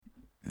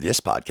This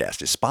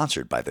podcast is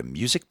sponsored by the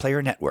Music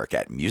Player Network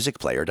at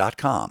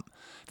musicplayer.com,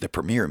 the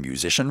premier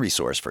musician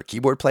resource for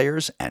keyboard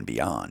players and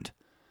beyond.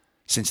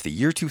 Since the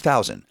year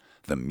 2000,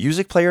 the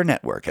Music Player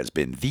Network has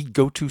been the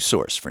go-to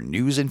source for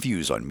news and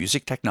views on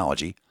music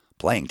technology,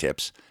 playing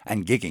tips,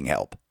 and gigging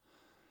help.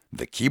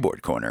 The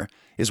Keyboard Corner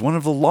is one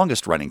of the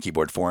longest-running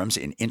keyboard forums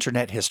in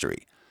internet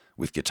history,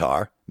 with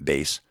guitar,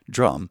 bass,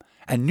 drum,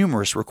 and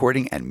numerous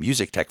recording and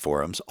music tech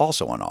forums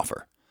also on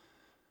offer.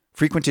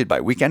 Frequented by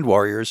weekend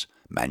warriors,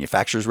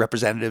 manufacturers'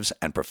 representatives,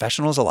 and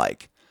professionals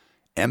alike,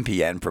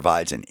 MPN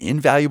provides an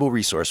invaluable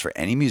resource for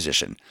any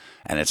musician,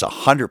 and it's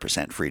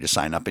 100% free to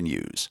sign up and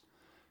use.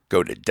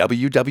 Go to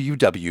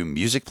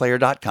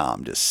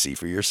www.musicplayer.com to see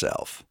for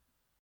yourself.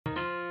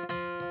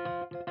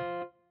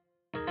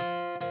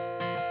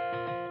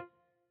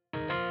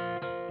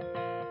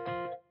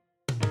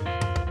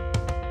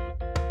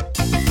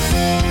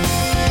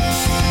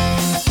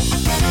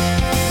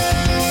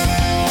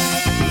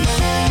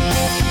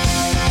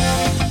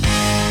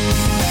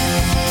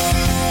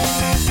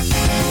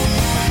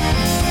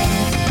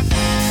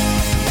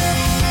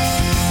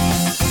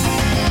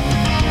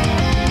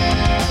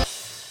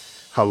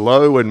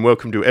 Hello and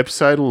welcome to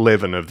episode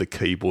 11 of the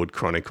Keyboard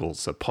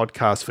Chronicles, a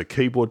podcast for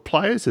keyboard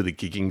players of the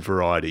gigging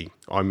variety.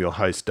 I'm your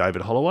host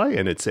David Holloway,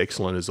 and it's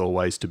excellent as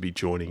always to be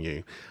joining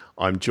you.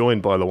 I'm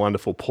joined by the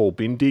wonderful Paul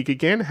Bindig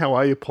again. How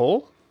are you,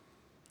 Paul?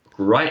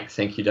 Great,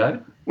 thank you,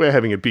 David. We're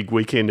having a big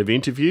weekend of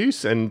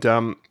interviews, and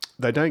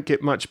they don't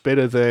get much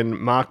better than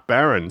Mark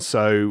Barron.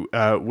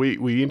 So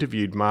we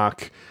interviewed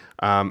Mark,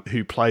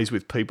 who plays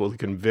with people who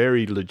can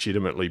very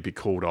legitimately be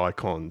called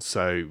icons.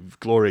 So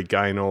Gloria,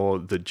 Gaynor,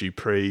 the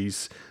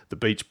Duprees, the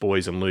Beach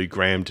Boys, and Lou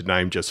Gramm, to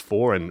name just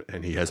four,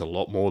 and he has a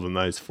lot more than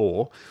those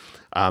four.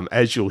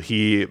 As you'll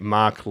hear,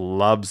 Mark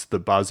loves the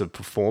buzz of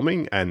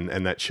performing,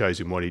 and that shows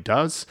in what he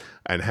does,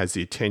 and has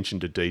the attention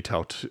to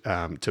detail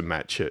to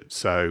match it.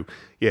 So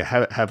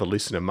yeah, have a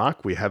listen to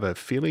Mark. We have a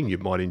feeling you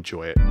might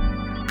enjoy it.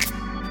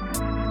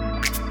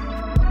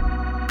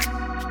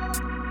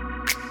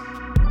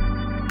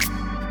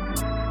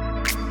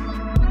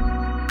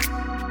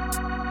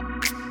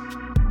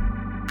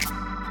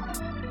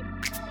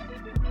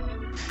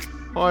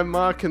 Hi,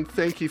 Mark, and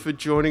thank you for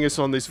joining us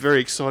on this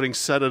very exciting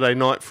Saturday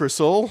night for us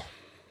all.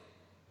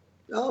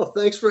 Oh,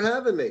 thanks for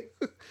having me.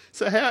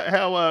 So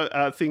how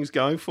are things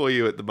going for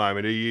you at the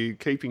moment? Are you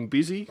keeping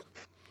busy?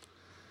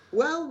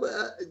 Well,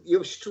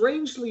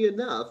 strangely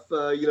enough,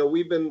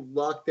 we've been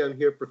locked down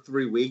here for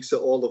 3 weeks, so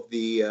all of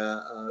the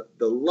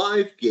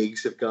live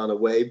gigs have gone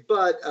away.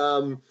 But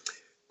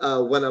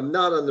when I'm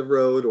not on the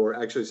road, or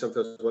actually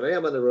sometimes when I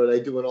am on the road, I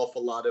do an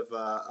awful lot of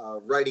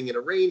writing and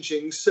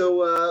arranging.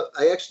 So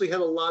I actually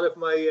had a lot of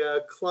my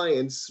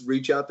clients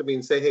reach out to me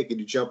and say, "Hey, could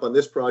you jump on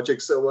this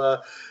project?" So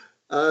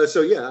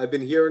yeah, I've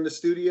been here in the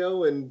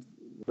studio and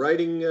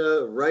writing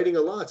a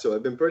lot. So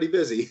I've been pretty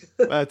busy.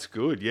 That's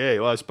good. Yeah,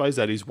 well, I suppose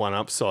that is one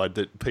upside,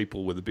 that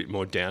people with a bit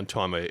more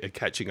downtime are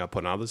catching up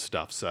on other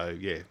stuff. So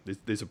yeah,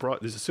 there's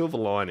a silver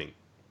lining.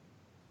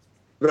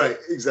 Right.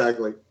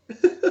 Exactly.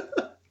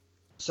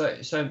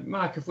 So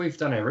Mark, if we've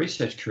done our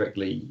research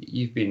correctly,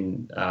 you've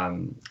been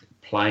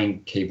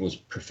playing keyboards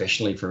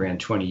professionally for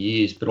around 20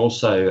 years, but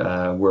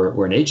also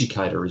we're an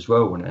educator as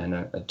well, and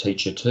a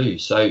teacher too.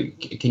 So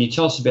can you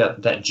tell us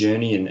about that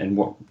journey and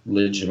what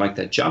led you to make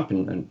that jump,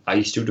 and are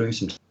you still doing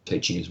some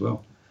teaching as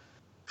well?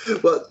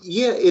 Well,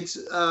 yeah, it's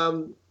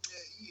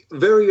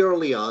very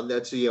early on.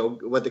 That's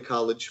went to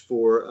college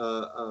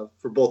for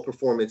both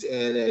performance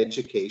and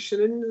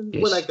education, and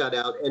Yes. when I got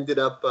out, ended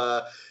up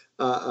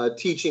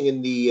teaching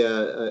in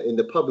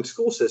the public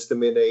school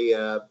system in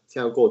a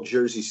town called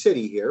Jersey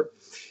City here.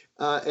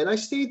 And I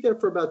stayed there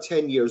for about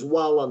 10 years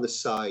while on the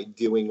side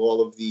doing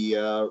all of the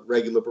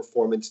regular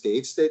performance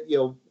dates that,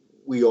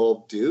 we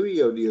all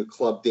do,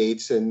 club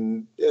dates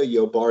and,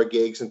 bar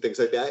gigs and things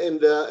like that,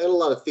 and a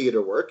lot of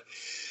theater work.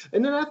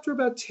 And then after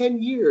about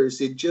 10 years,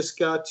 it just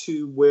got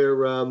to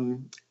where,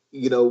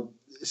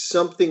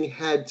 something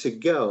had to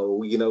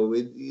go. I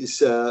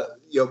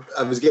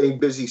was getting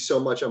busy so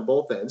much on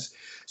both ends.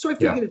 So I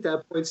figured at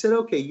that point, said,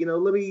 okay,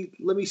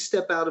 let me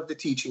step out of the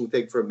teaching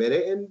thing for a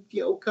minute and,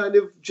 kind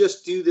of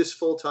just do this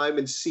full time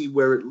and see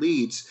where it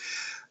leads.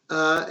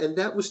 And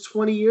that was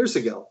 20 years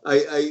ago.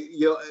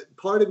 I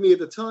part of me at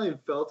the time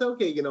felt,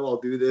 okay, I'll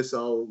do this.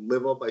 I'll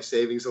live off my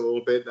savings a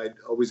little bit. And I'd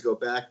always go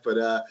back.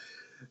 But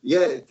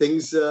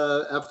things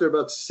after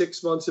about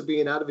 6 months of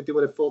being out of it,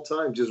 doing it full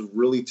time, just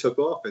really took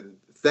off. And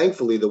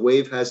thankfully, the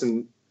wave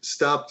hasn't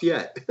stopped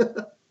yet.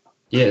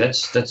 Yeah,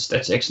 that's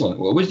excellent.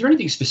 Well, was there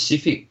anything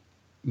specific,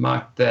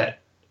 Mark, that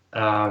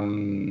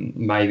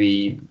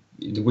maybe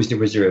was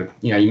there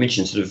you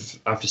mentioned sort of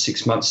after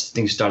 6 months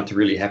things started to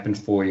really happen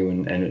for you,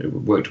 and it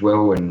worked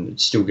well, and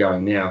it's still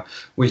going now.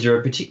 Was there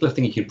a particular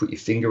thing you could put your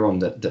finger on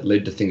that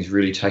led to things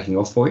really taking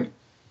off for you?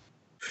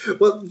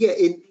 Well, yeah,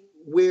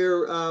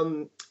 where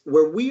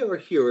we are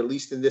here, at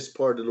least in this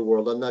part of the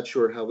world, I'm not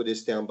sure how it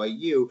is down by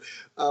you,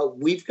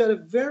 we've got a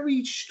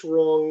very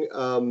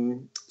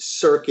strong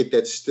circuit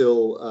that's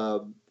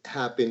still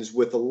happens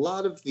with a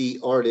lot of the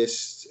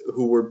artists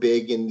who were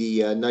big in the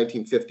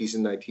 1950s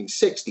and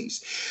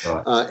 1960s.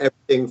 Right.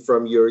 Everything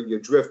from your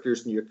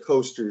Drifters and your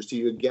Coasters to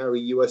your Gary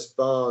U.S.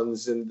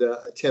 Bonds and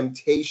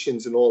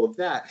Temptations and all of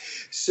that.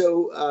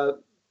 So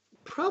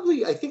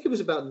probably, I think it was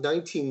about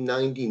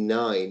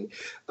 1999,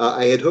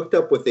 I had hooked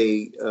up with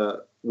a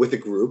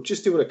group,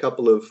 just doing a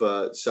couple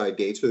of side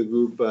dates with a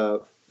group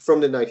from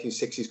the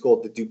 1960s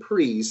called the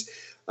Duprees.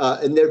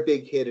 And their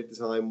big hit at the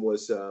time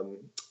was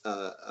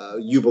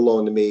You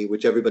Belong to Me,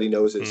 which everybody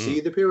knows as See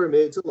the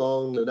Pyramids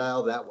Along the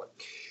Nile, that one.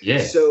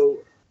 Yeah. So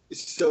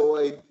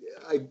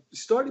I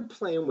started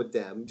playing with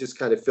them, just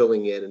kind of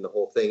filling in and the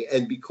whole thing.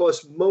 And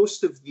because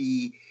most of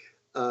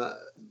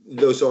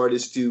those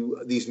artists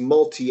do these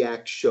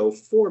multi-act show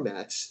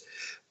formats,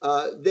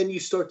 then you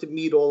start to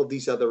meet all of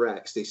these other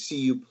acts. They see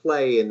you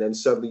play, and then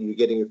suddenly you're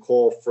getting a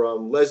call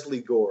from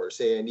Leslie Gore,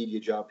 say, I need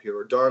your job here,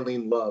 or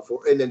Darlene Love,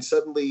 and then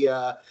suddenly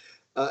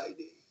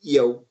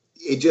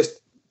it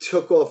just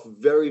took off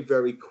very,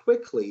 very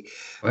quickly.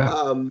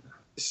 Wow.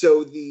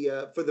 So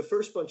for the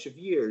first bunch of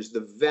years,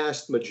 the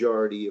vast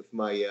majority of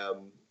my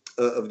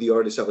of the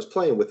artists I was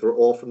playing with were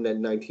all from that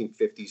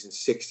 1950s and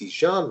 60s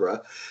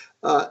genre.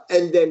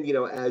 And then,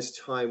 as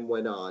time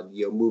went on,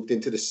 moved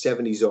into the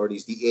 70s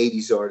artists, the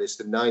 80s artists,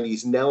 the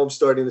 90s. Now I'm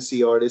starting to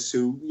see artists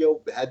who,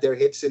 had their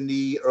hits in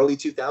the early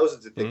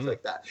 2000s and things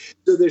like that.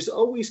 So there's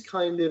always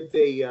kind of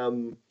a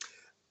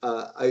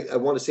I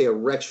want to say a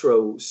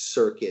retro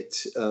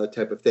circuit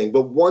type of thing.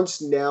 But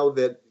once now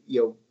that,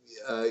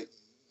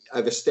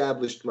 I've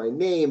established my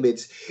name,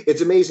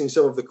 it's amazing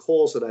some of the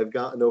calls that I've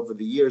gotten over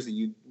the years that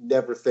you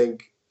never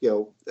think,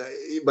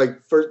 my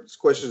first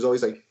question is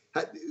always like,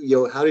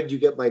 how did you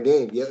get my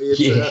name?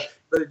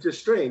 But it's just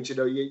strange,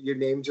 your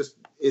name just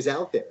is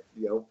out there,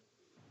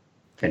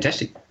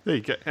 Fantastic. There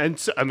you go. And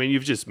so, I mean,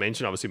 you've just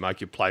mentioned, obviously,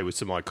 Mike, you play with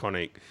some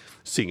iconic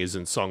singers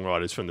and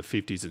songwriters from the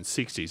 50s and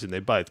 60s, and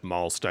they're both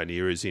milestone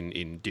eras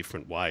in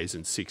different ways.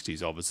 And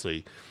 60s,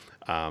 obviously,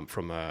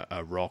 from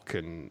a rock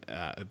and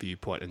a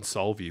viewpoint and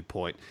soul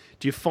viewpoint.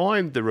 Do you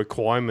find the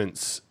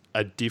requirements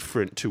are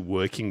different to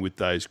working with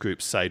those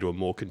groups, say, to a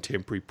more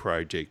contemporary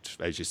project,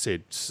 as you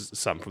said,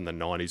 some from the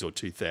 90s or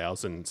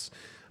 2000s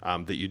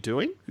that you're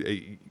doing?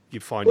 You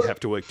find you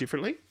have to work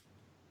differently?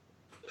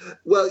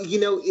 Well,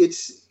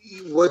 it's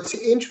what's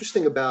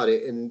interesting about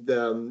it,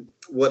 and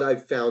what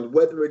I've found,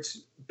 whether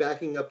it's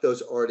backing up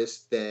those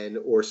artists then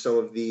or some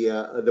of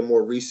the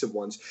more recent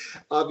ones,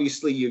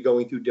 obviously you're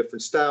going through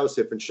different styles,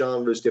 different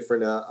genres,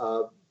 different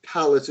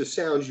palettes of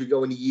sounds you're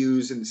going to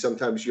use, and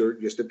sometimes you're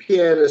just a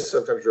pianist,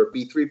 sometimes you're a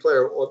B3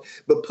 player.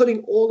 But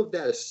putting all of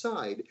that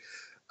aside,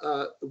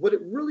 what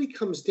it really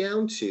comes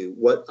down to,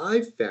 what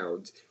I've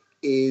found,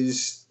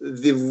 is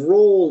the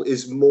role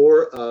is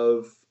more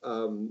of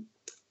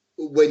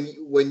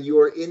when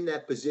you're in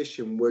that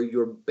position where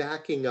you're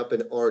backing up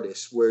an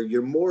artist, where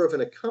you're more of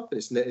an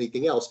accompanist than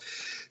anything else.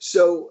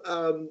 So,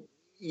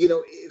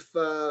 if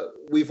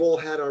we've all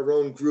had our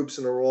own groups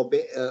and our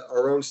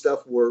own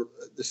stuff, where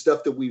the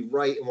stuff that we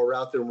write and we're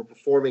out there and we're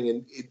performing,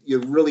 and you're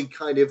really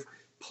kind of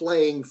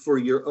playing for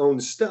your own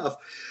stuff,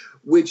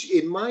 which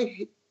in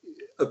my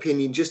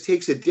opinion just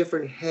takes a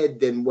different head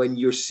than when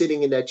you're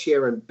sitting in that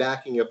chair and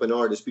backing up an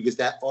artist, because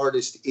that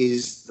artist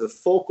is the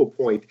focal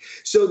point.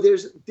 So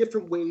there's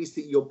different ways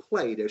that you'll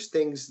play. There's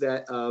things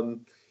that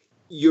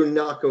you're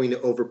not going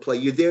to overplay.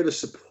 You're there to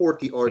support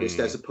the artist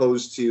as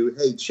opposed to,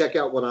 hey, check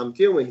out what I'm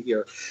doing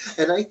here.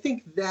 And I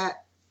think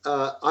that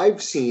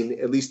I've seen,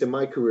 at least in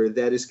my career,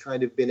 that has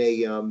kind of been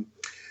a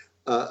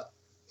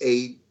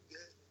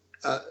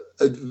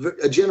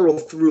general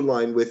through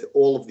line with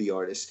all of the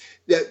artists.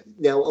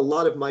 Now, a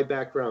lot of my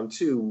background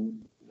too,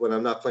 when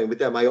I'm not playing with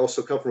them, I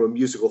also come from a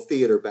musical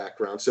theater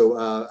background. So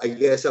I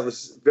guess I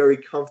was very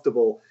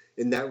comfortable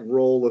in that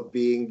role of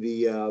being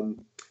the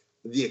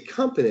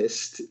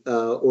accompanist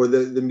or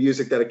the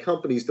music that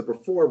accompanies the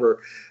performer.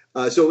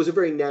 So it was a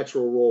very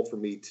natural role for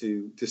me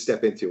to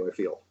step into, I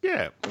feel.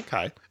 Yeah,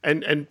 okay.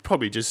 And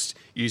probably just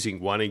using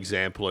one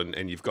example,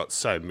 and you've got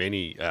so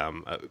many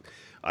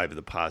over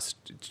the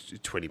past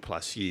 20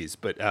 plus years,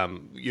 but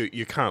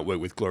you can't work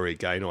with Gloria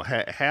Gaynor.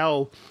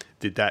 How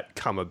did that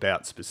come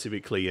about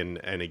specifically?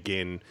 And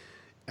again,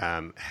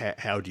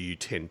 how do you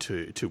tend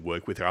to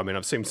work with her? I mean,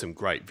 I've seen some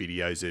great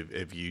videos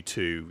of you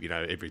two,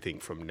 everything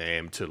from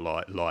NAMM to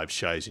live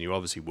shows, and you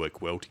obviously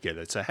work well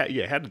together. So how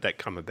did that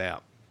come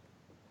about?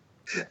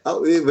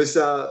 Oh, it was,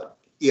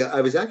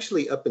 I was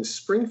actually up in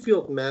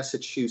Springfield,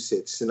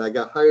 Massachusetts, and I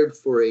got hired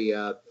for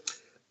a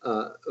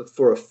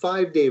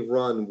 5-day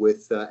run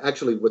with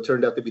actually what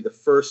turned out to be the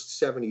first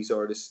 70s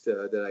artist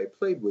that I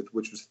played with,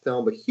 which was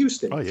Thelma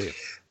Houston. Oh, yeah.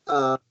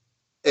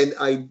 And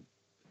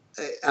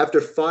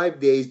after 5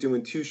 days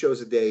doing 2 shows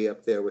a day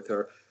up there with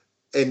her,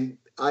 and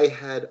I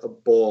had a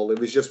ball. It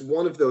was just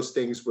one of those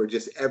things where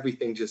just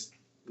everything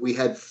we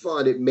had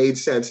fun. It made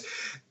sense.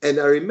 And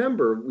I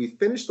remember we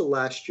finished the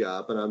last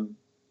job, and I'm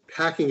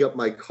packing up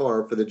my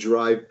car for the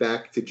drive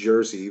back to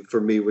Jersey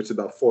for me, which is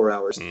about 4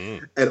 hours.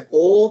 And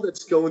all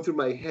that's going through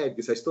my head,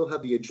 because I still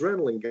have the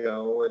adrenaline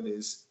going,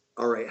 is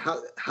all right,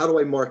 how do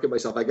I market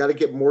myself? I got to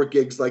get more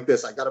gigs like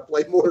this. I got to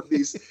play more of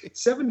these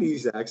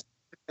 70s acts.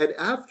 And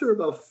after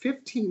about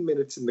 15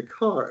 minutes in the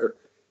car,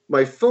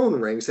 my phone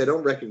rings. I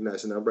don't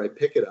recognize the number. I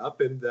pick it up,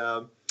 and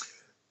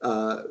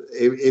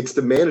it's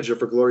the manager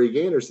for Gloria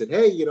Gaynor. Said,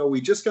 "Hey,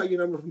 we just got your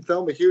number from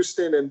Thelma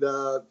Houston, and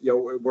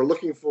we're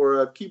looking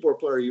for a keyboard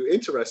player. Are you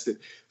interested?"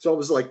 So I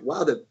was like,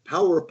 "Wow, the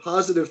power of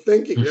positive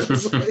thinking." It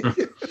was like,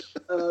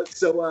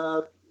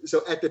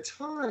 so at the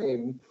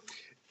time,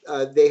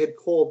 they had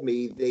called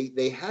me.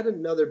 They had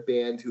another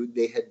band who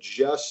they had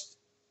just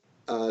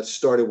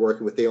started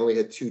working with. They only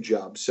had 2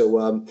 jobs, so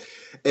and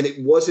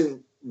it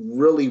wasn't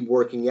really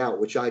working out,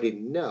 which I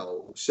didn't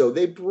know. So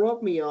they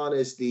brought me on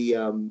as the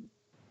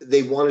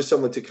they wanted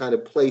someone to kind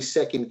of play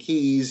second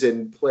keys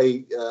and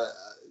play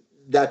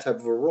that type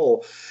of a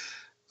role.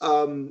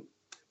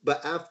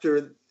 But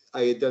after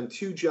I had done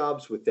 2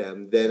 jobs with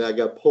them, then I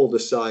got pulled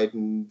aside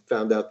and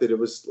found out that it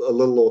was a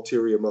little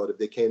ulterior motive.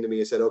 They came to me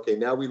and said, "Okay,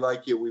 now we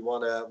like you. We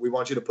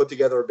want you to put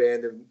together a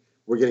band, and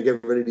we're going to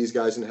get rid of these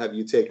guys and have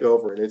you take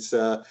over." And it's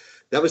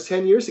that was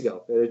 10 years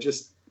ago, and it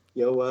just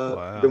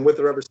Wow. been with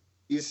her ever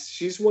since.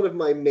 She's one of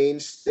my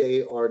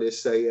mainstay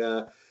artists.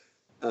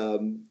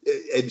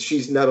 And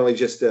she's not only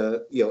just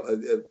a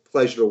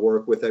pleasure to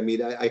work with. I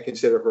mean, I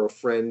consider her a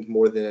friend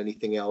more than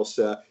anything else.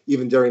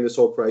 Even during this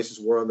whole crisis,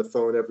 we're on the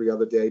phone every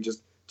other day,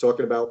 just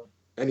talking about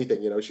anything.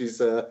 She's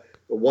a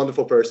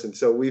wonderful person.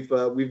 So we've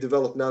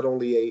developed not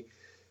only a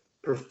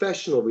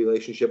professional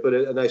relationship, but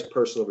a nice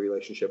personal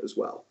relationship as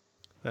well.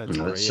 That's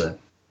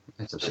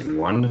absolutely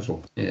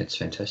wonderful. Yeah, it's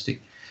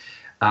fantastic.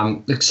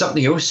 Look,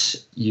 something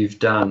else you've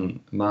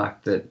done,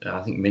 Mark, that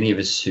I think many of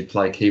us who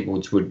play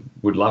keyboards would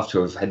love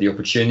to have had the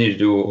opportunity to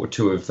do or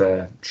to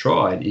have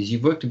tried is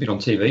you've worked a bit on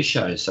TV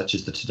shows such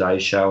as the Today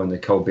Show and the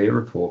Colbert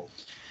Report.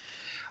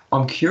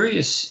 I'm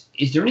curious,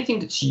 is there anything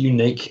that's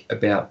unique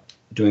about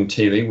doing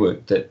TV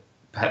work that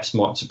perhaps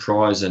might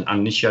surprise an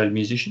uninitiated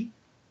musician?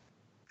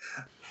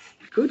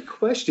 Good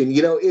question.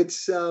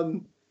 It's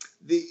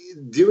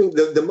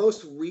the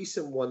most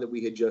recent one that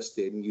we had just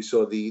did, and you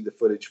saw the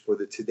footage for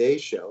the Today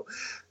Show.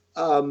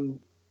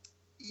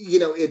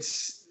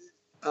 It's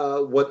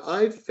what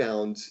I've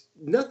found,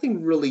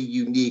 nothing really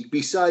unique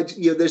besides,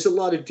 there's a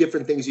lot of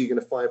different things you're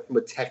going to find from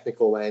a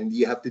technical end.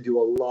 You have to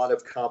do a lot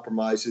of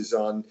compromises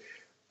on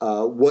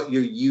what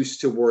you're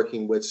used to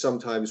working with,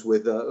 sometimes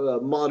with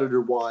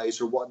monitor-wise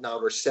or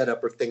whatnot, or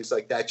setup or things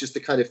like that, just to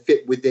kind of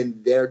fit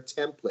within their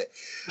template.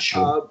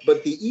 Sure.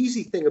 But the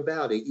easy thing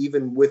about it,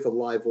 even with a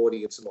live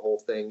audience and the whole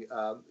thing,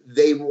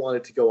 they want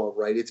it to go all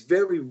right. It's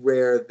very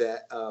rare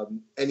that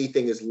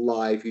anything is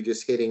live. You're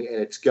just hitting and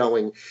it's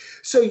going.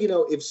 So,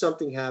 if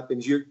something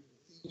happens, you're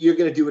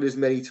going to do it as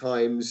many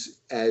times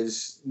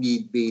as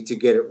need be to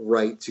get it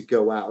right to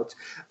go out.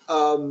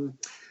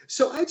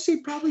 So I'd say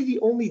probably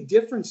the only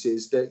difference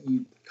is that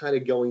you kind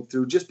of going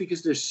through, just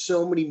because there's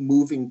so many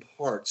moving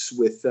parts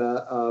with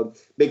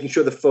making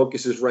sure the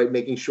focus is right,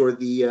 making sure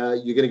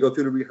you're going to go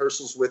through the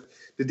rehearsals with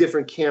the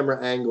different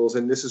camera angles,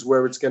 and this is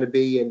where it's going to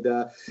be. And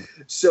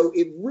so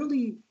it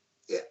really,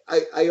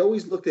 I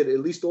always looked at it, at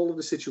least all of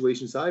the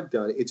situations I've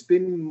done, it's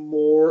been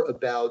more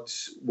about,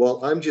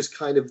 well, I'm just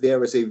kind of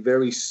there as a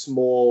very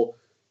small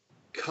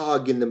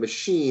cog in the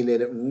machine,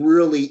 and it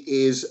really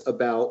is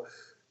about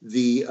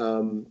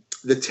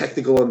the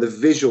technical and the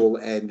visual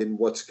end and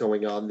what's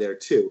going on there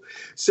too.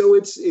 So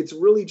it's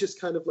really just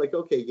kind of like,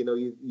 okay,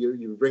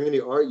 you bring in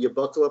your art, you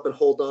buckle up and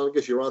hold on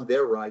because you're on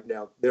their ride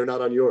now. They're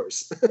not on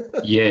yours.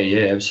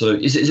 Yeah,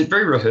 absolutely. Is it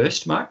very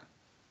rehearsed, Mark?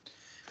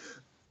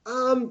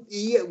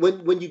 Yeah,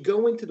 when you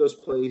go into those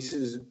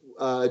places,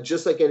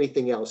 just like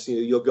anything else,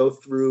 you'll go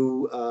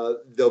through,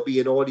 there'll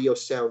be an audio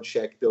sound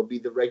check, there'll be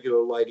the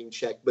regular lighting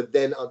check, but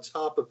then on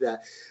top of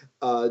that,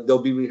 there'll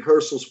be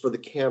rehearsals for the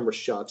camera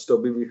shots,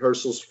 there'll be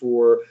rehearsals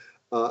for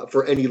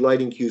any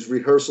lighting cues,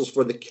 rehearsals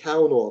for the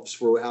count-offs,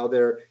 for how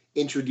they're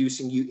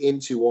introducing you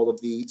into all of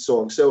the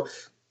songs. So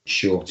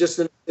sure, just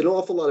an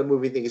awful lot of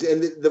moving things.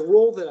 And the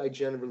role that I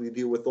generally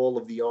do with all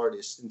of the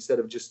artists, instead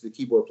of just the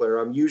keyboard player,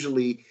 I'm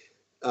usually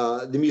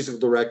the musical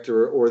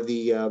director or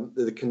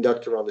the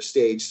conductor on the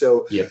stage.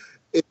 So yeah.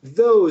 in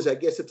those, I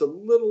guess it's a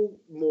little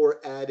more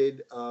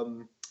added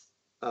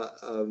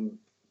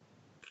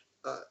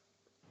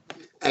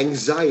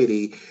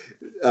anxiety,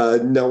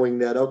 knowing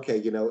that, okay,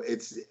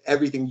 it's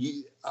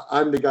everything.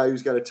 I'm the guy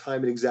who's got to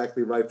time it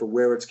exactly right for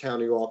where it's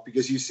counting off,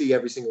 because you see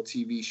every single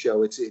TV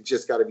show, it's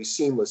just got to be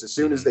seamless. As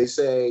soon as they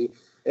say,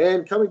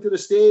 and coming to the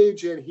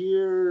stage, and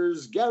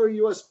here's Gary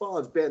U.S.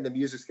 Bonds, band, the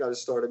music's got to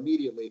start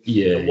immediately.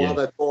 Yeah. And while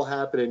that's all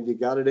happening, you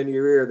got it in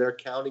your ear, they're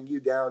counting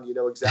you down,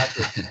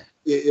 exactly.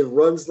 it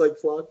runs like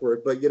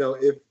clockwork. But,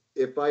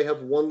 if I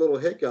have one little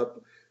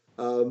hiccup,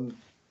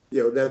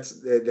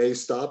 they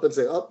stop and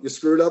say, "Oh, you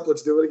screwed up.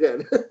 Let's do it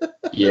again."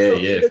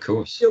 Yeah, of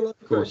course.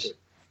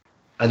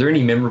 Are there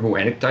any memorable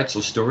anecdotes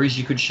or stories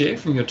you could share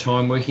from your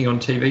time working on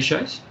TV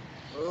shows?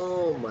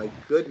 Oh my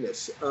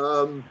goodness.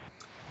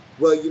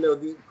 Well,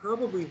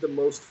 probably the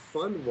most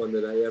fun one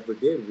that I ever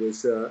did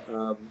was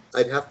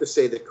I'd have to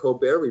say the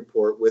Colbert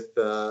Report with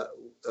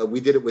we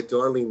did it with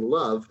Darlene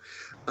Love.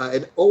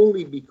 and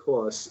only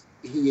because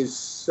he is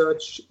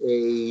such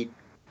a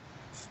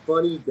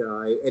funny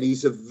guy, and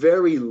he's a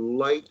very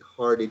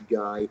light-hearted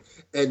guy,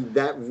 and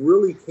that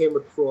really came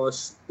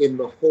across in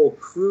the whole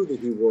crew that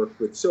he worked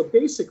with. So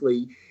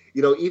basically,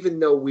 even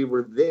though we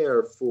were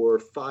there for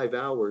 5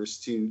 hours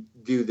to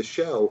do the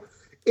show,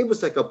 it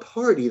was like a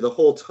party the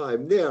whole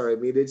time there. I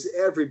mean, it's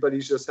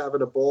everybody's just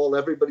having a ball,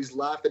 everybody's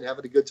laughing,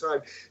 having a good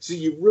time. So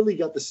you really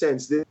got the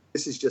sense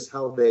this is just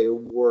how they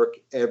work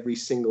every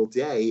single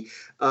day,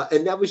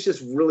 and that was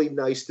just really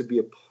nice to be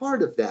a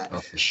part of that. Oh,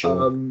 for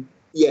sure.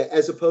 Yeah,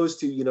 as opposed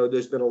to,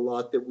 there's been a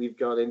lot that we've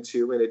gone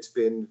into, and it's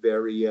been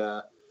very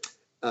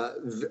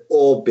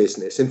all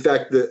business. In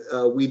fact,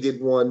 we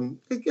did one,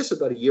 I guess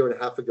about a year and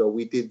a half ago.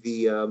 We did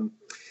the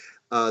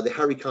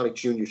Harry Connick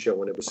Jr. show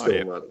when it was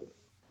still running.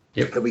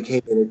 Yep. And we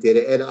came in and did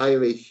it, and I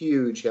am a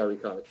huge Harry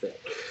Connick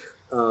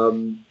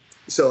fan.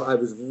 So I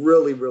was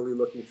really, really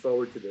looking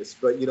forward to this.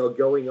 But,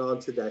 going on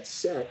to that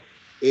set,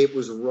 it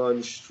was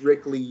run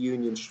strictly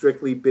union,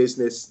 strictly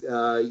business.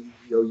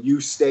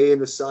 You stay in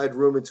the side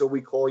room until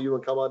we call you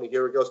and come on, and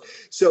here it goes.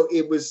 So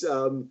it was,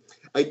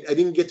 I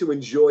didn't get to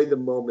enjoy the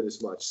moment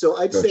as much. So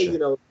I'd say,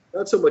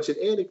 not so much an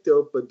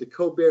anecdote, but the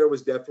Colbert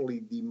was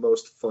definitely the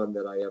most fun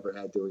that I ever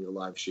had doing a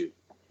live shoot.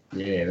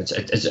 Yeah,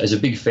 as a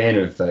big fan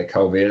of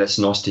Colbert, that's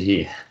nice to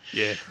hear.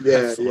 Yeah.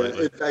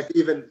 In fact,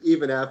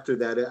 even after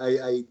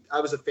that,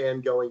 I was a fan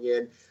going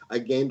in. I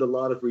gained a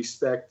lot of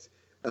respect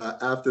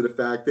after the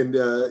fact, and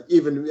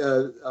even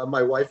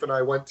my wife and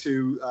I went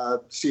to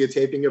see a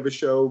taping of a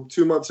show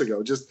 2 months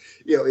ago. Just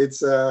it's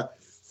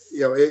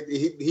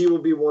he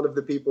will be one of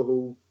the people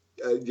who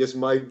just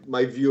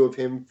my view of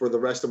him for the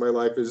rest of my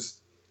life is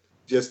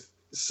just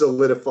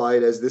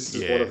solidified as this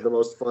is one of the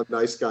most fun,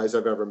 nice guys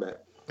I've ever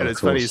met. And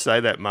it's funny you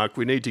say that, Mark.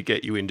 We need to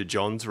get you into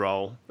John's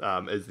role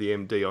as the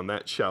MD on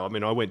that show. I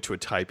mean, I went to a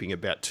taping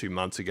about 2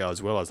 months ago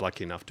as well. I was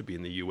lucky enough to be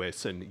in the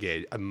US, and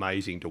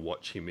amazing to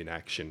watch him in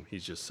action.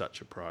 He's just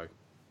such a pro.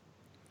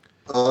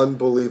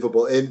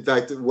 Unbelievable. In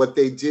fact, what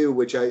they do,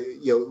 which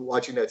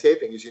watching that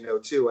taping, as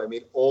too, I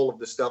mean, all of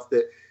the stuff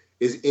that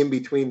is in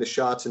between the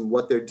shots and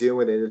what they're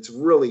doing, and it's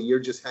really, you're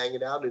just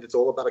hanging out, and it's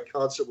all about a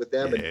concert with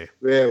them. Yeah. And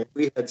man,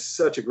 we had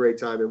such a great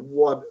time, and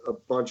what a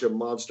bunch of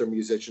monster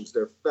musicians.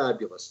 They're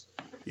fabulous.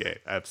 Yeah,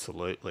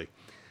 absolutely.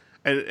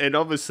 And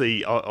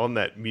obviously on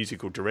that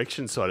musical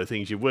direction side of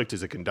things, you worked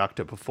as a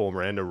conductor,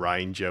 performer and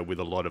arranger with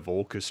a lot of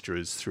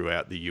orchestras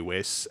throughout the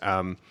US.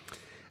 Out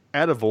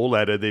of all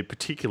that, are there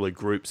particular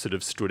groups that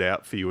have stood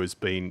out for you as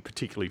being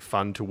particularly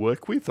fun to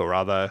work with, or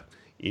other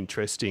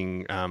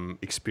interesting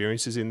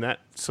experiences in that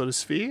sort of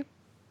sphere?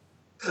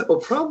 Well,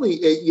 probably,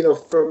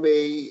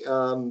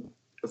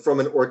 from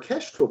an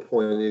orchestral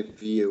point of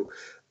view,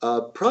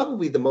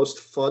 probably the most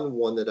fun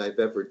one that I've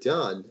ever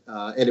done,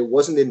 and it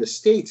wasn't in the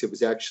States. It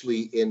was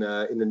actually in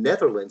the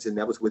Netherlands, and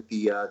that was with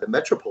the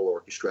Metropole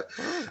Orchestra.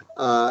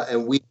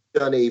 And we've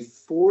done a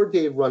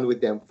 4-day run with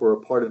them for a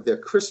part of their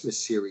Christmas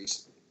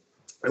series.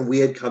 And we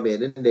had come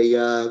in, and they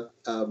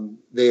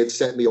had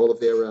sent me all of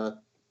their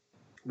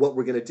what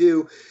we're going to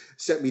do,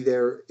 sent me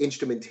their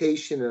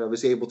instrumentation, and I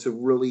was able to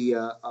really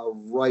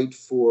write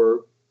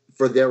for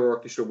their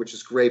orchestra, which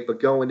is great.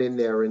 But going in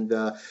there, and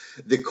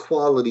the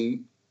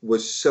quality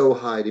was so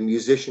high, the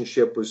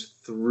musicianship was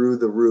through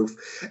the roof.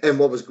 And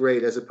what was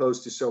great, as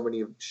opposed to so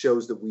many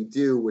shows that we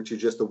do, which are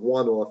just a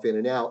one-off in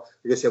and out,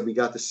 like I said, we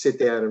got to sit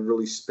down and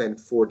really spend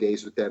 4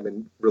 days with them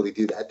and really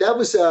do that. That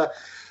was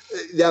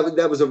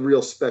that was a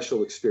real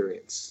special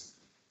experience.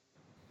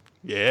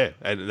 Yeah,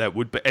 and that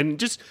would be, and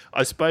just,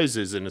 I suppose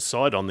as an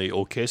aside on the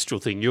orchestral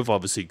thing, you've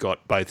obviously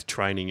got both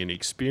training and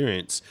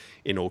experience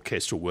in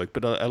orchestral work,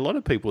 but a lot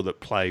of people that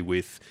play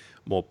with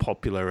more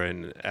popular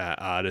and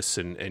artists,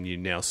 and you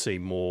now see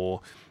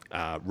more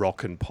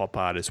rock and pop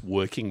artists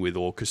working with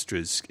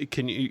orchestras.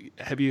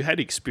 Have you had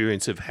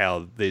experience of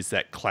how there's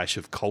that clash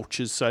of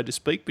cultures, so to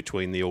speak,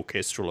 between the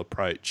orchestral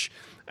approach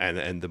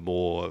and the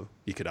more,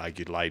 you could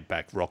argue, laid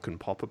back rock and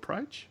pop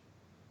approach?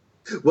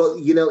 Well,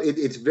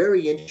 it's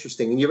very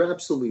interesting, and you're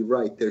absolutely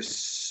right. There's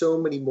so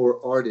many more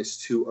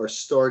artists who are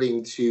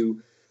starting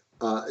to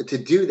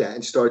do that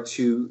and start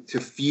to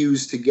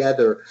fuse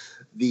together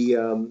the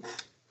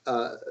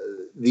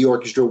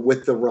orchestra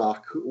with the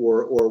rock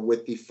or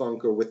with the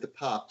funk or with the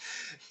pop.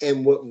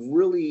 And what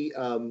really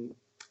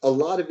a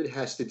lot of it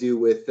has to do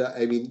with,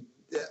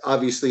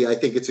 obviously, I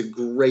think it's a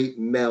great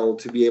meld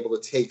to be able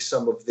to take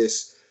some of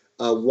this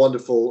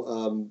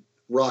wonderful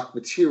rock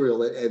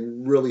material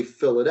and really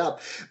fill it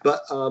up.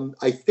 But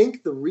I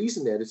think the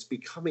reason that it's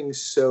becoming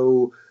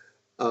so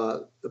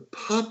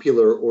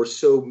popular or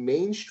so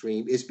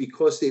mainstream is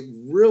because it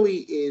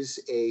really is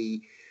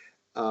a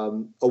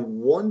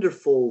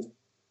wonderful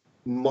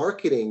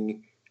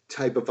marketing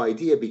type of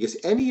idea, because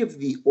any of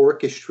the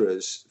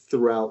orchestras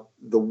throughout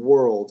the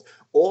world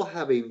all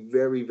have a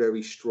very,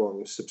 very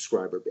strong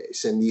subscriber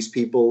base. And these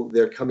people,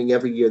 they're coming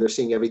every year, they're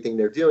seeing everything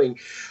they're doing.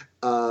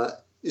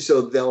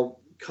 So they'll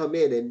come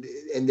in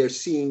and they're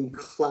seeing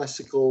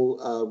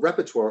classical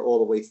repertoire all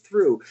the way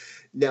through.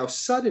 Now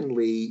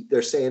suddenly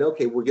they're saying,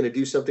 okay, we're going to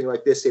do something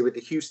like this, say with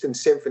the Houston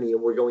Symphony,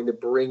 and we're going to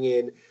bring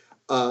in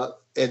a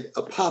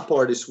pop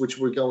artist, which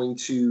we're going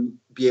to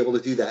be able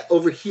to do that.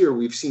 Over here,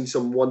 we've seen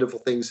some wonderful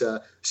things.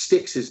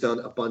 Styx has done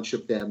a bunch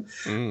of them.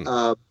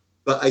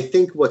 But I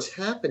think what's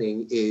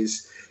happening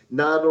is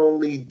not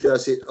only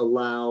does it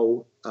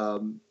allow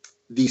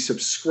the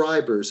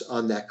subscribers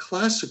on that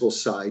classical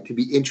side to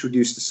be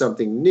introduced to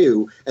something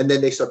new, and then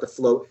they start to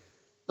float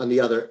on the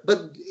other,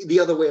 but the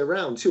other way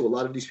around too. A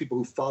lot of these people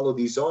who follow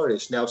these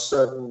artists, now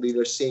suddenly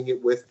they're seeing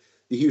it with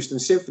the Houston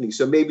Symphony.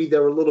 So maybe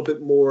they're a little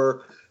bit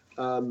more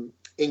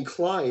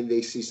inclined.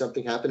 They see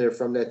something happening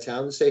from that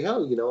town and say,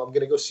 "Oh, I'm going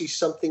to go see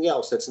something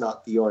else that's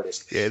not the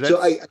artist." Yeah,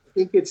 so I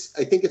think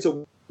it's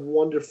a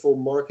wonderful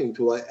marketing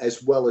tool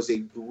as well as a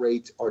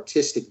great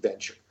artistic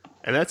venture.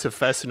 And that's a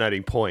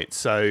fascinating point.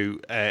 So,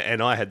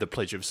 and I had the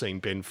pleasure of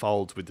seeing Ben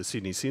Folds with the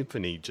Sydney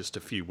Symphony just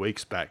a few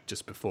weeks back,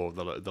 just before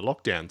the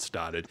lockdown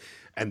started,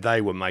 and they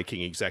were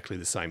making exactly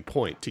the same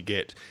point, to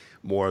get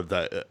more of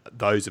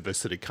those of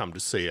us that had come to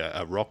see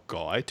a rock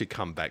guy to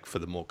come back for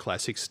the more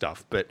classic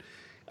stuff. But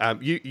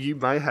you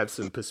may have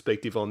some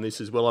perspective on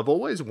this as well. I've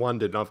always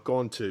wondered, and I've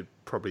gone to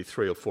probably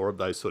 3 or 4 of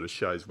those sort of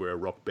shows where a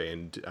rock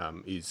band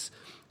is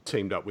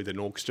teamed up with an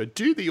orchestra.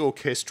 Do the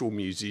orchestral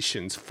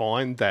musicians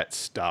find that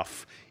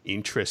stuff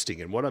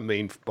interesting? And what I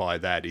mean by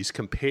that is,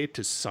 compared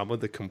to some of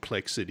the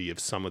complexity of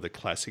some of the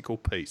classical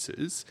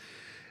pieces,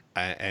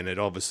 and it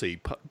obviously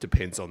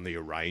depends on the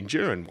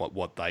arranger and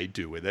what they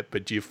do with it,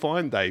 but do you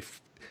find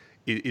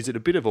is it a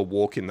bit of a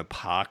walk in the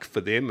park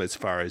for them as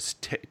far as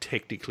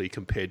technically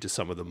compared to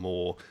some of the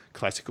more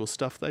classical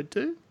stuff they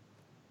do?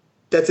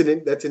 That's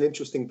an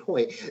interesting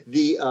point.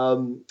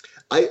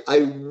 I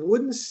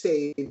wouldn't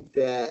say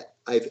that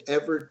I've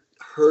ever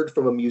heard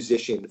from a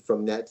musician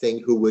from that thing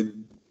who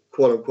would,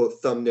 quote unquote,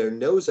 thumb their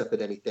nose up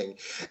at anything.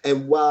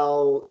 And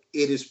while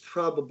it is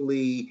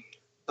probably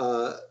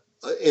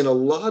in a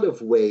lot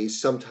of ways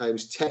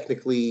sometimes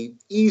technically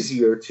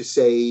easier to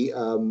say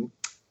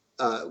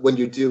when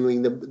you're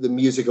doing the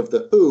music of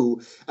the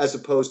Who as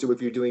opposed to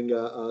if you're doing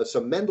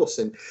some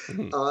Mendelssohn.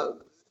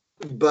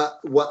 But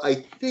what I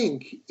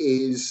think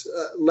is,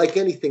 like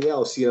anything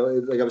else,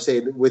 like I was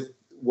saying, with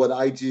what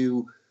I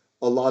do,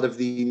 a lot of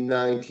the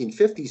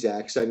 1950s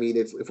acts, I mean,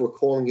 if we're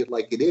calling it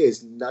like it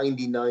is,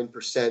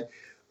 99%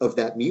 of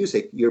that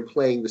music, you're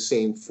playing the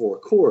same 4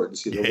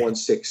 chords, 1,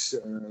 6,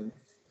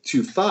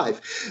 2,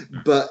 5.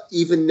 But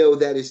even though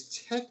that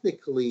is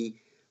technically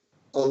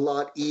a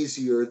lot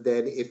easier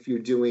than if you're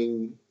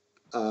doing,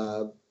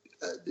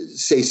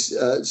 say,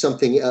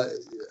 something,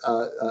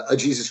 a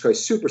Jesus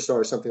Christ Superstar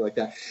or something like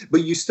that,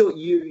 but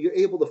you're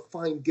able to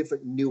find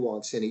different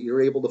nuance in it.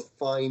 You're able to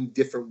find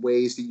different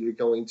ways that you're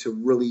going to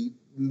really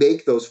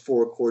make those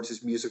 4 chords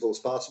as musical as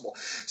possible.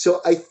 So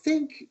I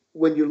think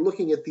when you're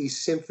looking at these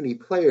symphony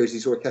players,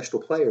 these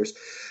orchestral players,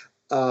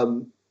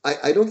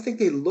 I don't think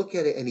they look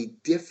at it any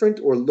different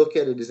or look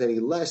at it as any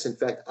less. In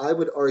fact, I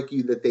would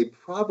argue that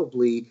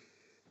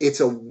it's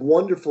a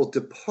wonderful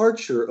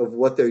departure of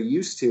what they're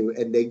used to,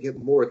 and they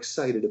get more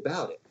excited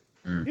about it.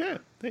 Yeah,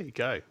 there you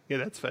go. Yeah,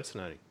 that's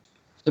fascinating.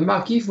 So,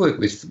 Mark, you've worked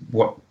with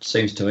what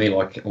seems to me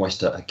like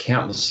almost a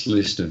countless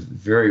list of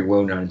very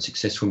well-known and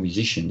successful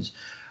musicians.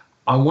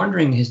 I'm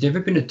wondering, has there ever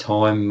been a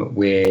time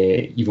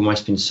where you've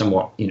almost been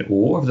somewhat in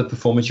awe of the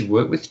performers you've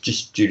worked with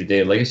just due to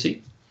their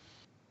legacy?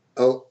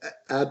 Oh,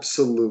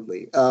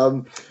 absolutely.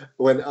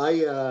 When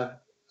I,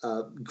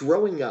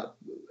 growing up,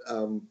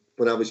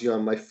 when I was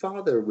young, my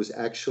father was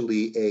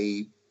actually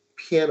a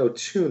piano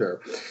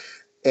tuner.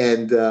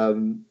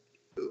 And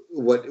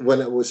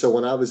when I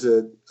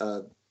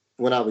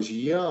was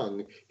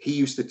young, he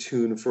used to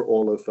tune for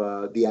all of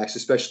the acts,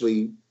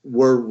 especially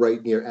we're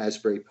right near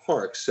Asbury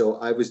Park. So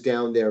I was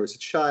down there as a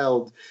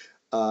child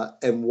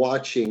and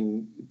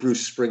watching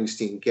Bruce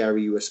Springsteen,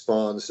 Gary U.S.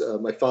 Bonds.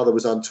 My father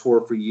was on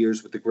tour for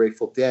years with the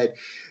Grateful Dead.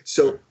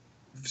 So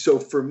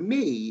for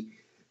me,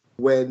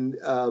 when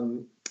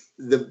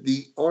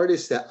the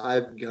artists that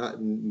I've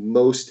gotten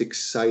most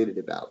excited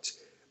about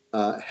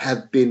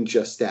have been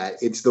just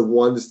that. It's the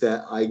ones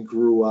that I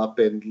grew up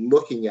and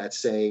looking at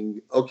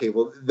saying, okay,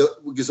 well,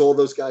 because all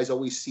those guys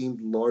always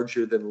seemed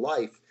larger than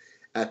life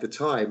at the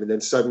time. And then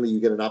suddenly you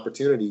get an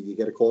opportunity, you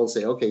get a call and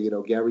say, okay,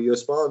 Gary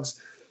U.S.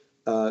 Bonds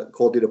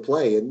called you to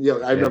play. And,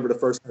 I remember the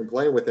first time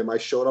playing with him, I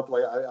showed up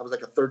like I was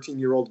like a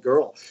 13-year-old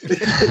girl. And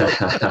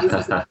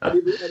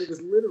it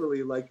was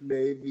literally like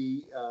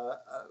maybe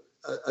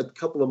a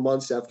couple of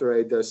months after I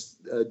had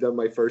just done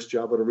my first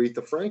job on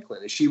Aretha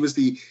Franklin. And she was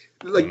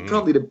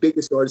probably the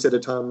biggest artist at the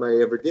time I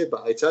ever did.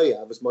 But I tell you,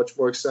 I was much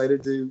more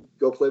excited to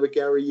go play with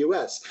Gary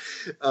U.S.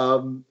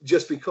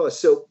 Just because.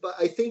 So, but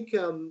I think,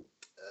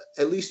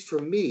 at least for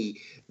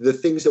me, the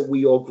things that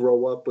we all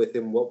grow up with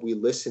and what we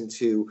listen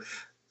to,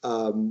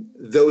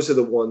 those are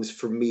the ones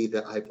for me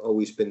that I've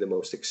always been the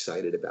most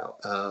excited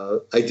about.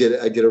 I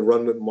did a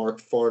run with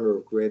Mark Farner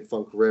of Grand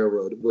Funk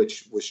Railroad,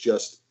 which was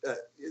just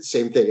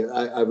same thing.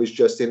 I was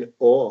just in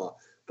awe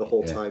the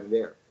whole time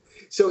there.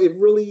 So it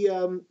really,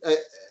 I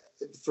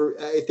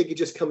think it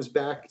just comes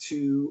back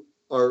to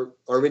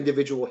our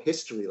individual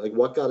history, like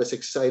what got us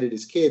excited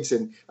as kids,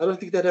 and I don't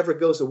think that ever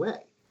goes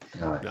away.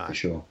 No, for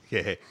sure.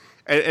 Yeah.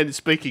 And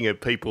speaking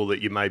of people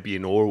that you may be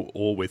in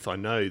awe with, I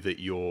know that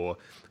you're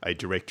a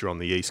director on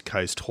the East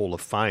Coast Hall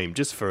of Fame.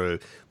 Just for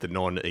the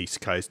non-East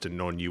Coast and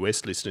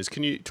non-US listeners,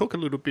 can you talk a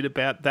little bit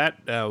about that,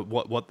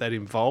 what that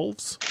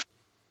involves?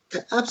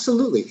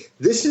 Absolutely.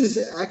 This is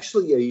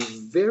actually a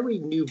very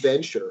new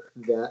venture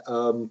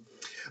that,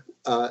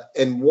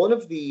 and one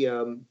of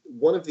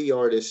the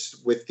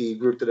artists with the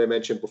group that I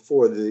mentioned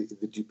before, the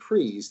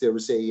Duprees, there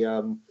was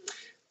the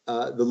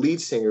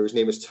lead singer, his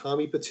name is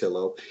Tommy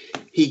Patillo.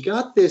 He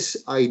got this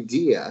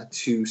idea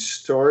to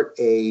start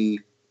a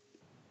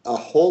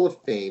Hall of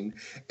Fame,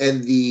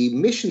 and the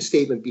mission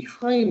statement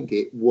behind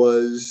it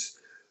was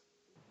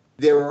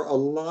there are a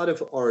lot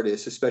of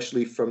artists,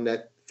 especially from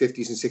that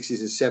 50s and 60s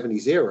and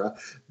 70s era,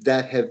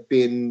 that have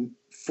been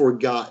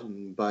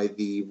forgotten by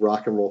the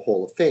Rock and Roll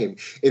Hall of Fame.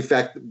 In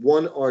fact,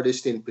 one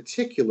artist in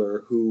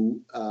particular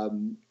who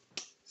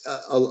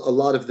a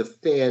lot of the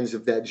fans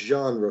of that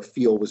genre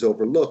feel was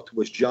overlooked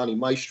was Johnny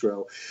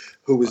Maestro,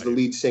 who was the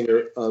lead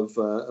singer of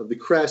the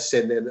Crest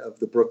and then of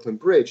the Brooklyn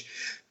Bridge,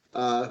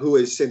 who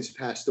has since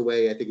passed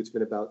away. I think it's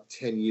been about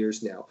 10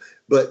 years now.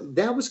 But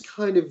that was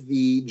kind of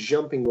the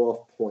jumping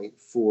off point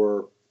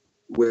for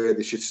where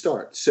this should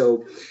start.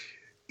 So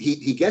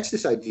he gets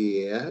this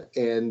idea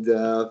and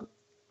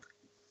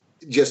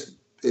just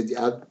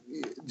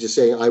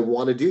saying, I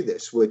want to do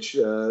this, which,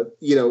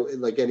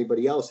 like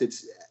anybody else,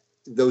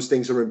 those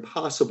things are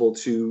impossible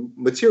to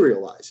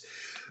materialize.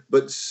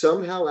 But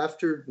somehow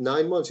after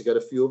 9 months, it got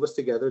a few of us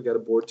together, got a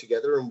board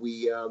together, and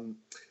we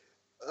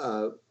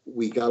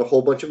got a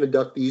whole bunch of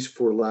inductees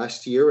for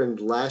last year. And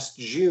last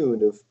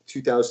June of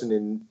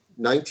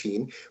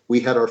 2019, we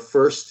had our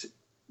first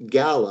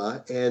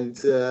gala, and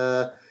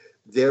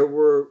there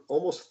were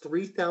almost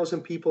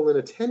 3,000 people in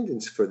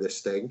attendance for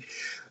this thing.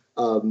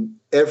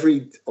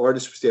 Every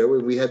artist was there.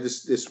 We had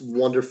this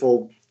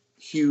wonderful,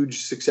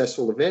 huge,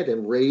 successful event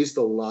and raised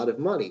a lot of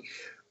money,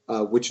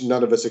 which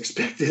none of us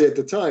expected at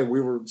the time.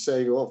 We were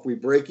saying, well, if we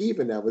break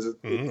even, that was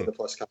in the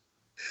plus column.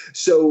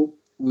 So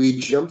we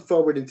jumped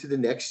forward into the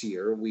next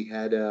year. We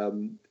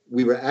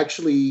were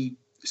actually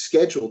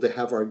scheduled to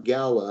have our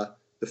gala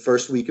the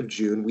first week of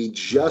June. We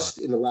just,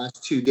 in the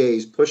last 2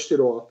 days, pushed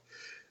it off,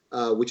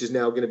 which is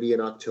now going to be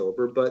in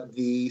October. But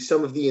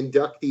some of the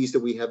inductees that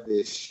we have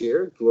this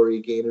year,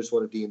 Gloria Gaynor is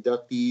one of the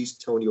inductees,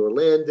 Tony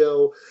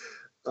Orlando,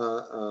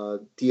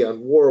 Dionne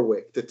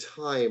Warwick, The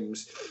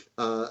Times,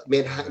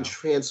 Manhattan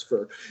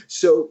Transfer.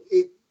 So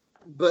it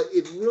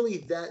really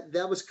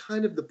that was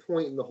kind of the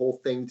point in the whole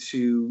thing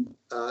to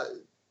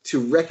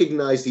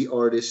recognize the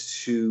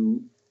artists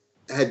who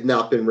had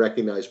not been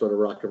recognized by the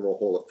Rock and Roll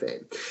Hall of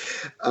Fame.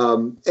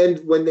 And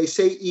when they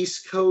say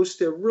East Coast,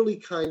 they're really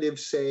kind of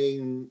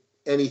saying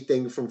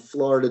anything from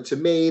Florida to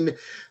Maine,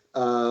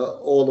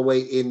 all the way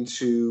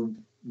into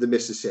the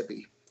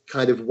Mississippi.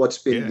 Kind of what's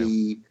been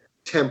the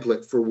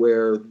template for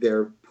where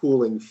they're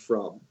pooling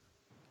from.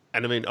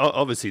 And I mean,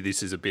 obviously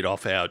this is a bit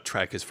off our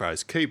track as far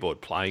as keyboard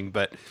playing,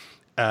 but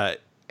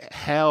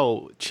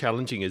how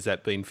challenging has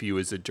that been for you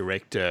as a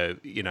director,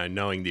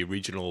 knowing the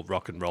original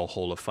Rock and Roll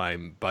Hall of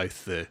Fame,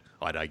 both the,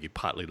 I'd argue,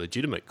 partly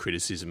legitimate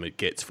criticism it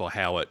gets for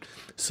how it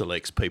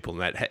selects people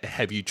and that?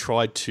 Have you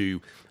tried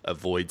to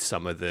avoid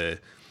some of the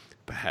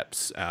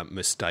perhaps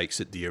mistakes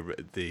that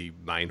the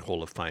main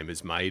Hall of Fame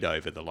has made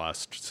over the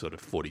last sort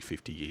of 40,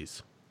 50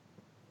 years?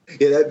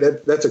 Yeah,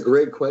 that's a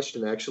great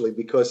question, actually,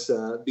 because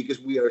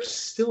we are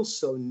still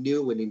so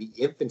new and in the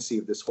infancy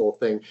of this whole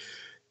thing.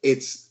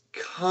 It's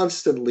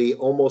constantly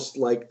almost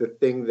like the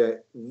thing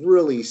that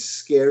really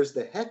scares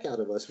the heck out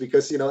of us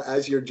because,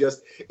 as you're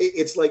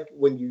it's like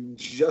when you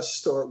just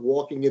start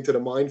walking into the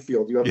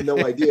minefield, you have no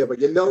idea, but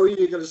you're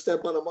going to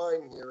step on a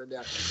mine here and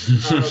there.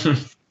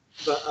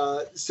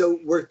 So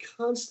we're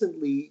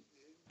constantly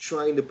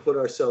trying to put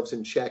ourselves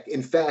in check.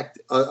 In fact,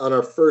 on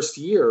our first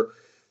year,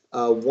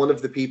 one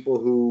of the people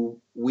who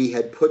we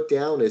had put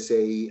down as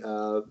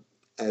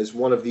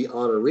one of the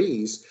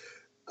honorees,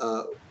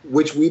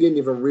 which we didn't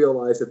even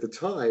realize at the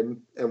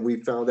time, and we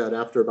found out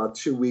after about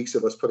 2 weeks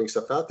of us putting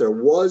stuff out there,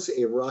 was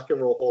a Rock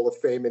and Roll Hall of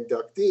Fame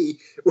inductee,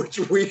 which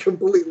we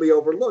completely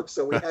overlooked.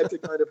 So we had to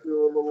kind of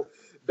do a little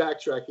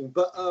backtracking.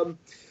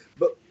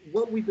 But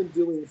what we've been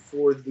doing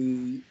for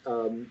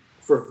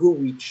who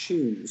we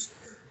choose,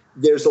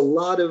 there's a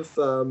lot of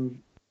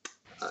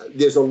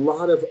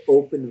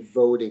open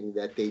voting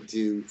that they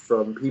do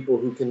from people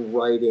who can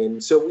write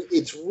in. So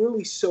it's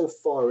really, so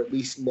far, at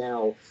least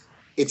now,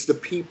 it's the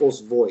people's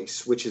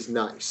voice, which is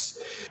nice.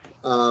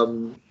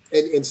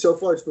 And so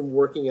far it's been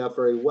working out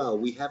very well.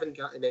 We haven't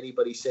gotten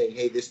anybody saying,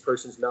 hey, this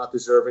person's not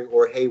deserving,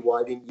 or hey,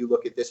 why didn't you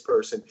look at this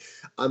person?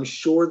 I'm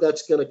sure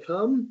that's going to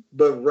come,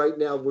 but right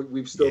now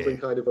we've still been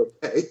kind of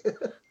okay.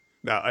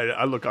 No,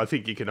 I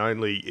think it can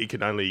only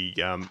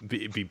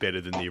be better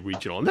than the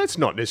original, and that's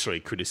not necessarily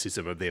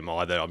criticism of them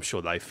either. I'm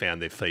sure they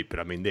found their feet, but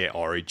I mean their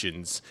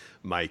origins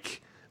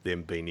make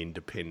them being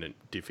independent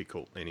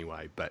difficult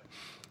anyway. But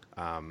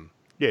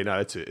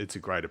It's a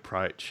great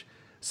approach.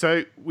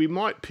 So we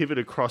might pivot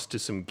across to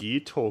some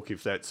gear talk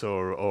if that's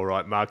all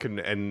right, Mark.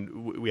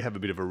 And we have a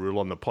bit of a rule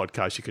on the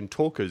podcast. You can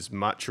talk as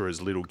much or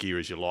as little gear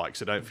as you like,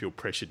 so don't feel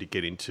pressured to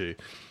get into,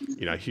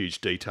 huge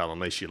detail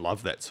unless you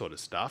love that sort of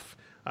stuff.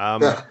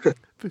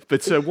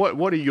 But so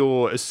what are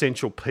your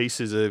essential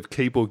pieces of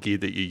keyboard gear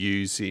that you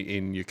use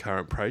in your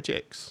current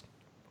projects?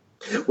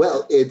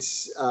 Well,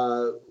 it's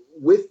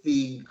with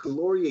the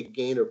Gloria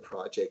Gaynor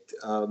project.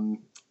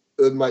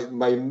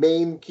 My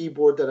main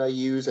keyboard that I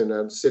use, and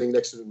I'm sitting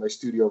next to it in my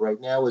studio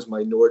right now, is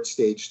my Nord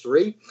Stage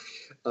 3.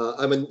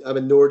 I'm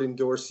a Nord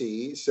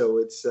endorsee, so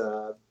it's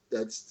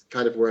that's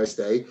kind of where I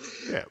stay.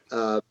 Yeah.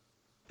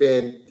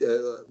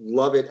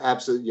 Love it,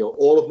 absolutely.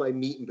 All of my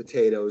meat and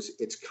potatoes,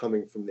 it's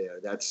coming from there.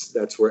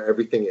 That's where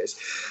everything is.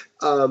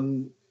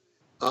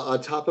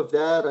 On top of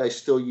that, I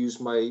still use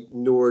my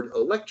Nord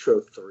Electro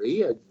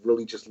 3. I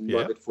really just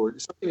love it for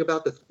something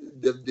about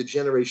the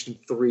Generation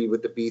 3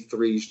 with the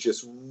B3s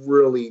just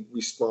really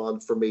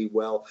respond for me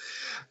well.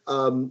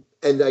 And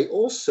I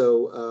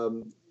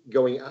also,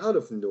 going out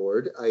of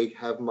Nord, I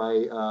have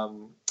my,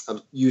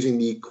 I'm using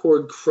the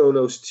Korg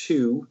Kronos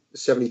 2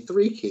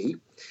 73 key.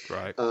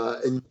 Right.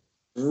 And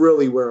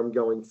really where I'm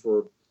going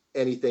for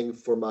anything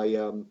for my...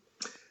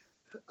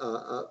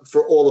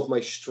 for all of my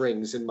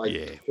strings and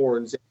my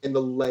horns and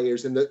the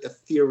layers and the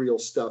ethereal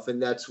stuff.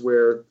 And that's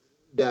where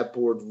that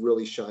board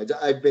really shines.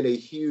 I've been a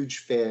huge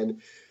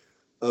fan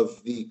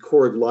of the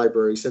Korg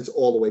library since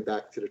all the way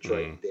back to the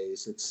Triton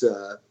days. It's,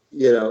 and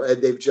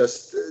they've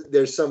just,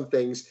 there's some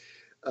things,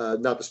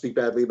 not to speak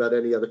badly about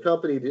any other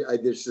company,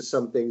 there's just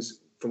some things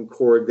from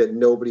Korg that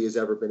nobody has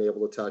ever been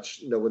able to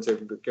touch. No one's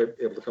ever been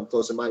able to come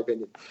close, in my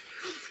opinion.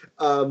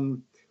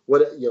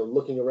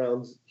 Looking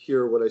around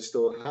here, what I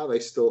still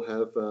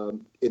have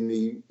in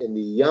the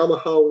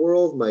Yamaha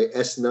world, my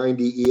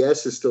S90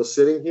 ES is still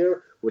sitting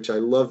here, which I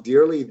love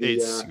dearly.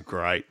 It's a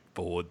great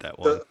board, that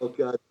one.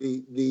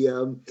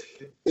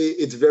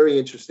 It's very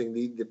interesting.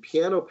 The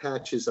piano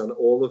patches on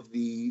all of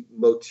the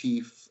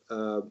motif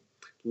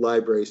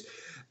libraries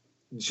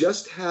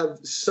just have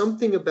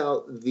something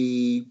about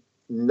the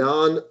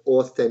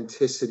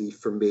non-authenticity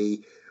for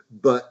me,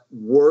 but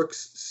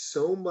works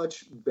so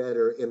much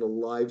better in a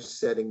live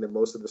setting than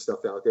most of the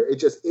stuff out there.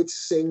 It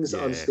sings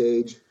on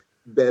stage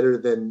better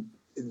than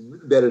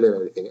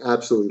anything.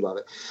 Absolutely love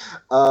it.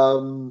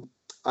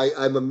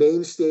 I'm a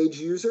main stage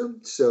user,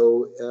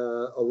 so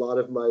a lot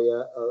of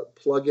my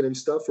plug-in and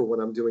stuff for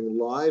when I'm doing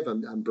live,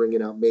 I'm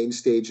bringing out main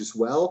stage as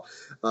well,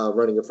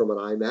 running it from an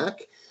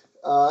iMac.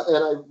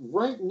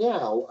 Right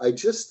now, I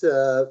just,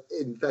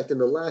 in fact, in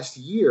the last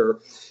year,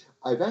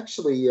 I've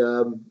actually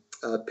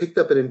picked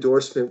up an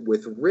endorsement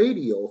with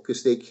Radial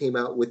because they came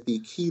out with the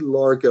Key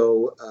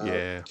Largo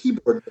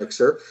keyboard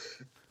mixer,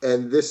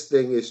 and this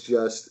thing is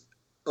just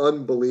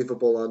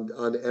unbelievable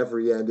on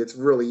every end. It's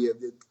really,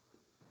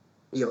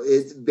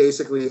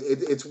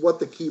 it's what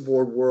the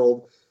keyboard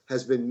world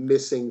has been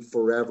missing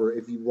forever.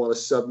 If you want to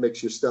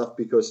submix your stuff,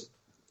 because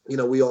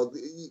we all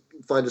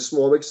find a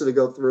small mixer to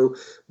go through,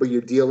 but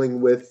you're dealing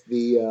with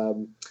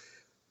the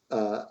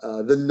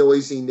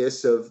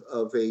noisiness of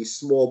a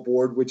small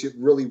board, which it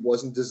really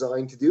wasn't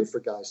designed to do for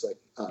guys like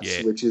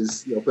us, which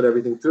is put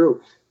everything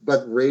through.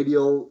 But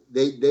Radial,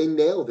 they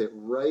nailed it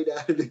right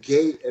out of the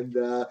gate, and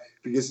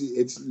because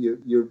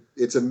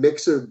it's a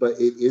mixer, but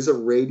it is a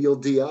Radial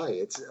DI.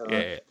 It's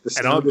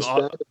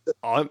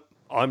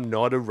I'm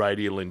not a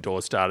Radial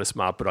endorsed artist,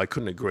 Mark, but I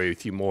couldn't agree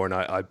with you more, and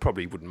I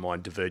probably wouldn't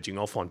mind diverging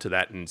off onto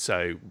that. And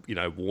so,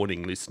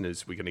 warning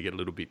listeners, we're going to get a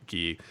little bit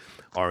gear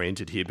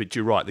oriented here. But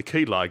you're right, the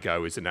Key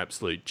Largo is an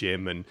absolute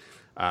gem, and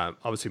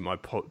obviously my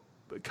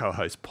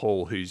co-host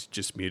Paul, who's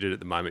just muted at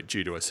the moment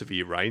due to a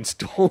severe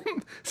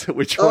rainstorm, so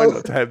we're trying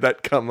not to have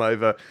that come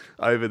over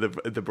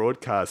the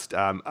broadcast,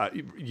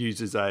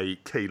 uses a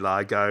Key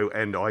Largo,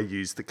 and I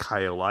use the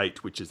KL8,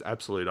 which is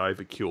absolute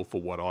overkill for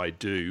what I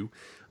do.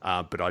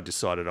 But I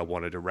decided I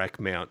wanted a rack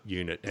mount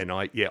unit, and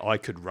I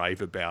could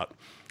rave about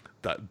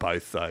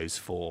both those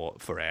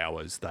for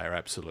hours. They are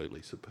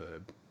absolutely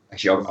superb.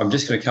 Actually, I'm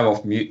just going to come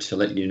off mute to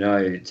let you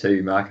know,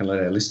 too, Mark, and let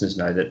our listeners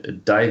know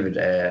that David,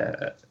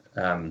 our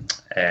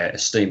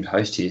esteemed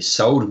host here,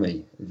 sold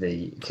me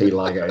the Key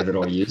Largo that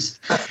I use.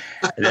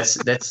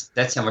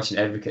 That's how much an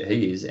advocate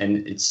he is,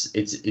 and it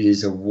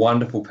is a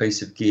wonderful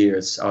piece of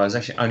gear. I was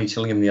actually only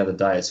telling him the other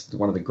day, it's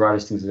one of the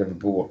greatest things I've ever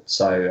bought.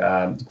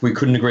 So we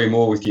couldn't agree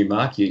more with you,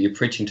 Mark. You're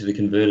preaching to the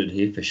converted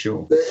here for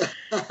sure.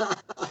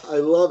 I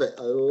love it.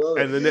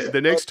 And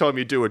the next time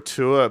you do a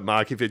tour,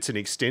 Mark, if it's an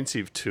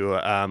extensive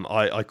tour,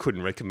 I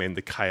couldn't recommend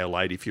the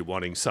KL8 if you're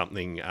wanting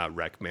something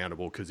rack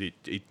mountable, because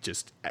it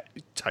just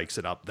takes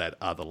it up that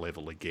other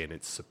level again.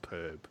 It's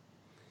superb.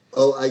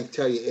 Oh, I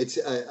tell you, it's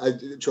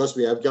trust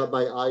me, I've got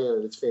my eye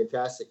on it. It's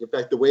fantastic. In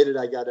fact, the way that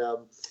I got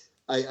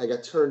I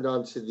got turned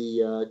on to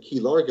the Key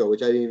Largo,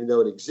 which I didn't even know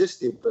it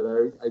existed, but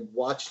I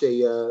watched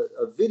a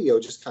video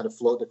just kind of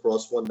floating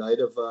across one night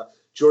of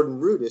Jordan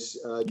Rudess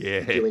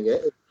doing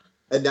it.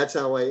 And that's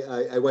how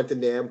I went to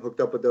NAMM,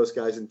 hooked up with those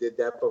guys and did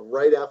that. But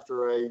right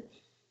after I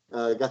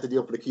got the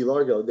deal for the Key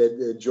Largo.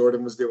 Then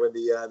Jordan was doing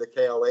the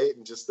KL8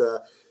 and just.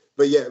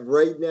 But yeah,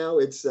 right now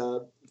it's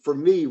for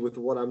me with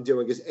what I'm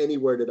doing is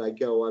anywhere that I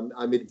go,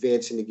 I'm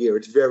advancing the gear.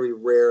 It's very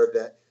rare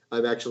that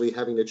I'm actually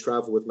having to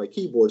travel with my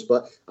keyboards,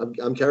 but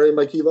I'm carrying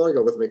my Key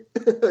Largo with me.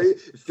 It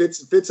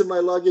fits in my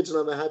luggage, and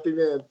I'm a happy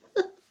man.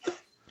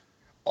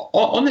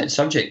 On that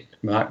subject,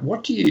 Mark,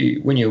 what do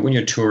you when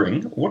you're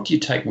touring? What do you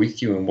take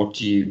with you, and what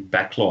do you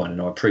backline?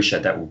 And I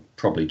appreciate that will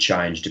probably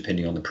change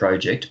depending on the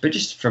project, but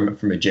just from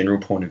a general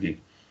point of view.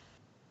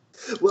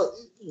 Well,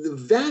 the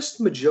vast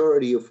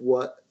majority of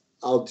what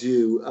I'll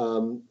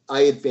do,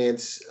 I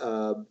advance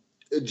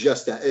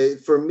just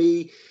that. For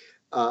me,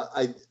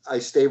 I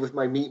stay with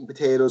my meat and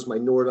potatoes, my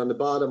Nord on the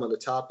bottom. On the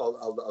top,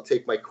 I'll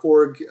take my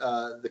Korg,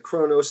 the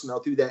Kronos, and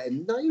I'll do that.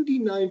 And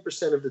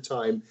 99% of the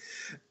time,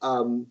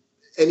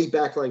 any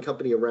backline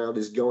company around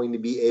is going to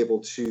be able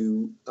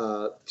to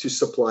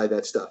supply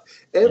that stuff.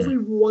 Every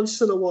once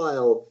in a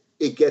while,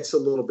 it gets a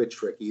little bit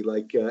tricky.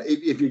 Like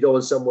if you're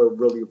going somewhere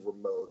really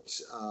remote,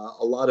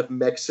 a lot of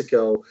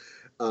Mexico.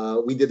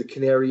 We did the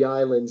Canary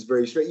Islands,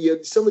 very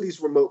straight. Some of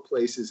these remote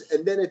places,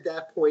 and then at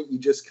that point, you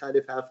just kind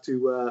of have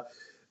to.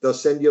 They'll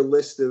send you a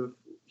list of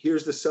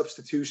here's the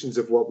substitutions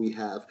of what we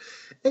have,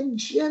 and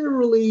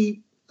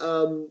generally,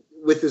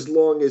 with as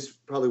long as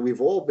probably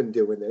we've all been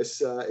doing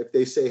this, if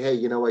they say,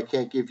 hey, I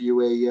can't give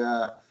you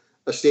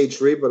a stage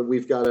 3, but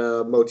we've got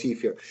a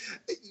motif here.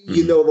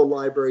 The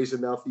library's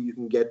enough that you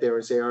can get there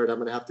and say, all right, I'm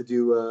going to have to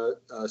do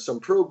some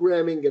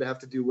programming, going to have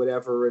to do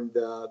whatever. And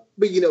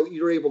but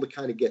you're able to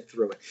kind of get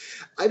through it.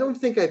 I don't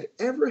think I've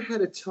ever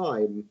had a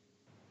time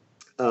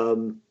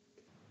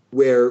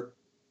where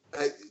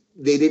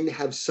they didn't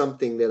have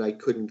something that I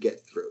couldn't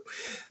get through.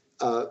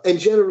 And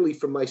generally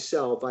for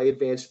myself, I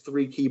advance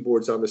 3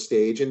 keyboards on the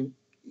stage. And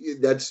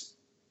that's,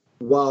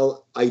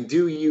 while I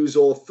do use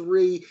all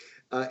 3,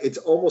 it's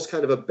almost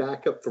kind of a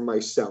backup for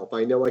myself.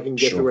 I know I can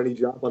get through any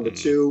job on the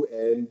 2,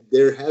 and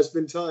there has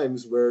been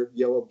times where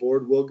a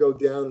board will go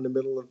down in the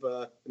middle of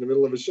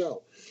a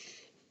show.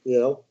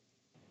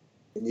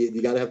 And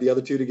you got to have the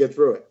other 2 to get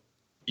through it.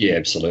 Yeah,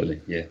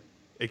 absolutely. Yeah,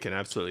 it can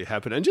absolutely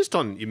happen. And just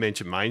on, you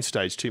mentioned main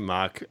stage too,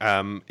 Mark.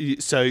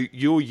 So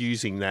you're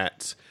using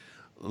that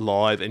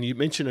live, and you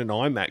mentioned an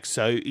iMac.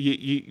 So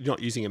you're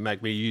not using a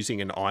Mac, but you're using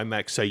an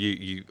iMac. So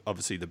you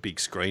obviously the big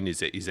screen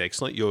is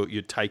excellent.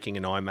 You're taking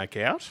an iMac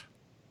out.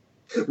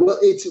 Well,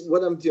 it's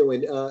what I'm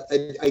doing.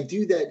 I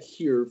do that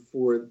here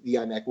for the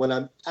iMac. When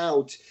I'm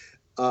out,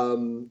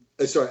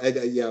 sorry,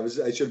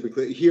 I should be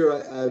clear. Here,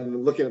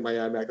 I'm looking at my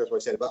iMac. That's what I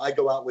said. But I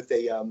go out with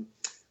a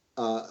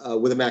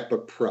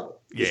MacBook Pro.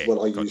 Is what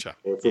I'll use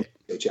for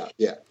out.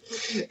 Yeah,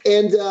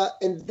 and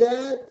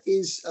that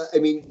is,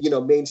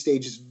 main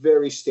stage is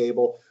very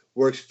stable,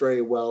 works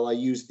very well. I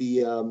use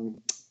the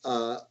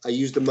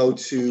Mode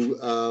 2,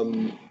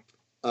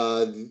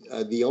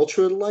 the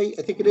Ultra Light,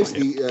 I think it is,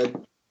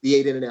 the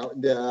 8 in and out,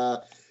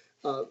 and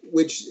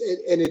which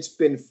it's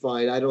been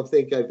fine. I don't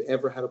think I've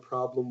ever had a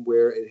problem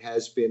where it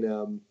has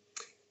been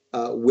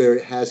where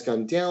it has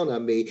gone down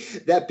on me.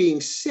 That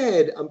being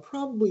said, I'm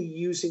probably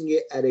using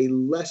it at a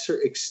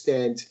lesser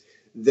extent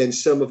than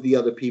some of the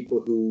other people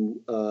who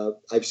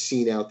I've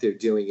seen out there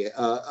doing it.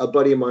 A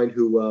buddy of mine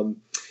who,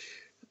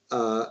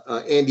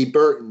 Andy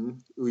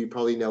Burton, who you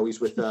probably know, he's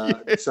with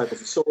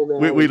Disciples of Soul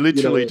now. We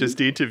literally just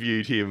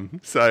interviewed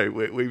him, so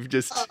we've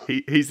just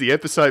he's the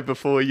episode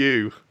before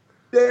you.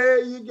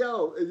 There you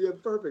go. Yeah,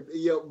 perfect.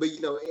 But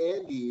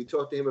Andy, you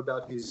talk to him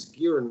about his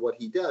gear and what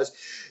he does.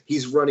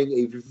 He's running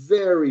a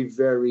very,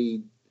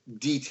 very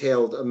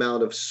detailed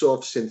amount of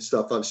soft synth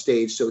stuff on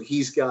stage. So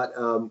he's got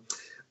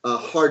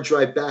hard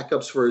drive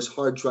backups for his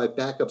hard drive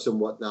backups and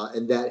whatnot,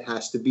 and that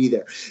has to be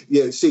there.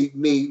 See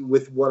me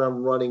with what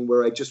I'm running,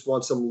 where I just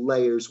want some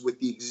layers with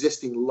the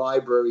existing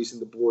libraries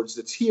and the boards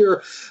that's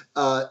here.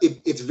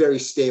 It's very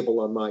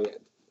stable on my end.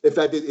 In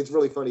fact, it's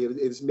really funny.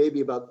 It's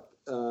maybe about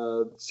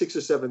 6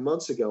 or 7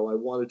 months ago, I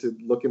wanted to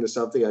look into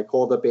something. I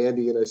called up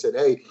Andy and I said,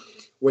 hey,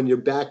 when you're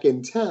back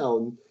in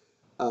town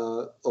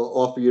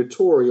off of your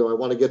tour, I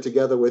want to get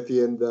together with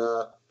you and,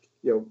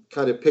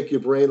 kind of pick your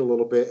brain a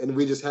little bit. And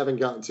we just haven't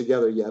gotten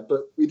together yet,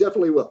 but we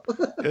definitely will.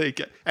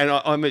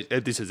 And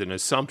this is an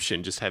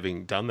assumption, just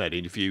having done that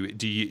interview.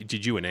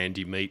 Did you and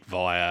Andy meet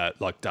via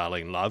like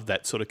Darlene Love,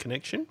 that sort of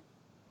connection?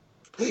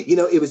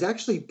 It was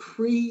actually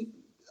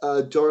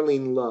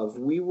Darlene Love.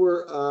 We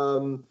were,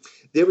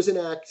 there was an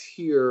act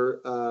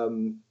here,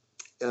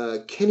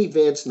 Kenny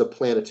Vance and the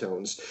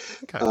Planetones.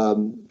 Okay.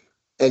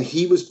 And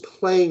he was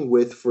playing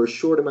with for a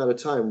short amount of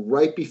time,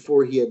 right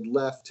before he had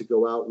left to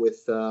go out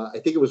with, I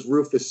think it was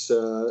Rufus.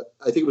 Who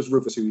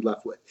he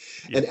left with.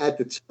 Yeah. And at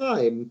the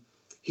time,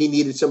 he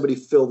needed somebody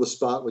to fill the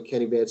spot with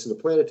Kenny Vance and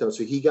the Planetones.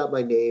 So he got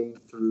my name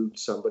through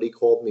somebody,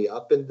 called me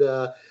up, and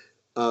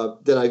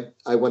then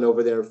I went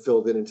over there and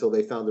filled in until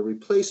they found the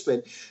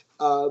replacement.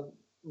 But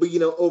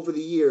over the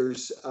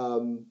years,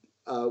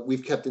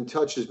 we've kept in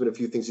touch. There's been a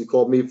few things he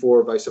called me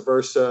for, vice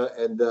versa,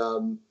 and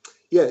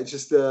it's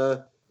just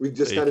we've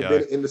just kind of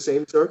been in the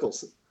same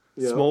circles.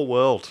 Small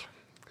world.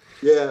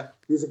 Yeah,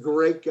 he's a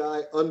great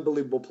guy,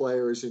 unbelievable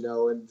player, as you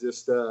know, and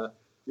just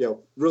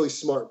really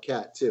smart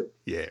cat too.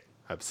 Yeah,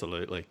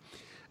 absolutely.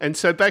 And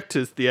so back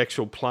to the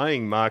actual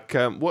playing, Mark,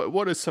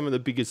 what are some of the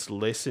biggest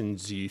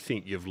lessons you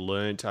think you've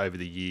learnt over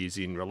the years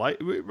in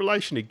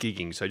relation to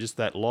gigging? So just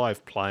that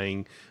live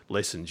playing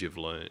lessons you've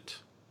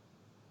learnt.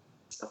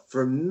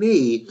 For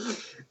me,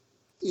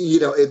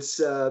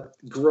 it's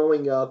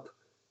growing up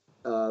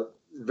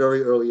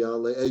very early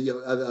on.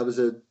 I was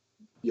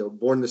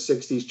born in the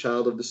 60s,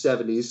 child of the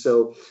 70s.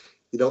 So,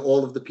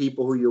 all of the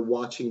people who you're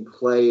watching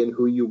play and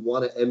who you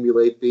want to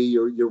emulate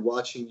you're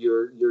watching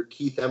your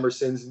Keith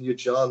Emersons and your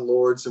John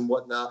Lords and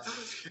whatnot.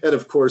 And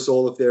of course,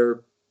 all of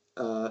their,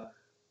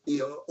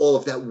 all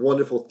of that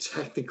wonderful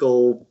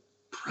technical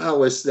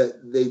prowess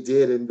that they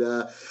did. And,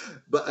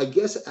 but I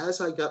guess as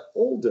I got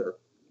older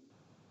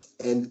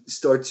and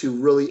start to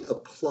really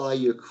apply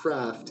your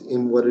craft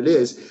in what it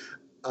is,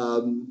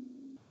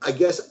 I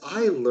guess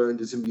I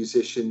learned as a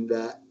musician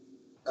that,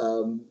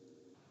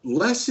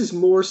 less is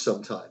more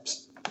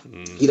sometimes.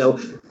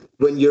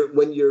 When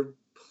you're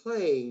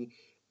playing,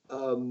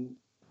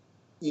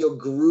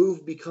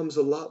 groove becomes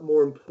a lot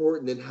more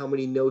important than how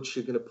many notes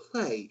you're going to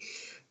play.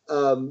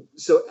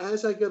 So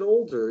as I get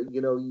older,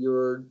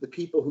 you're the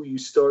people who you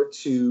start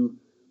to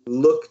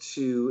look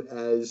to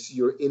as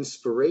your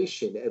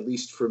inspiration, at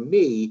least for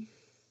me,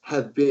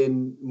 have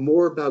been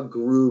more about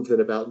groove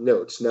than about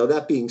notes. Now,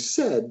 that being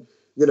said,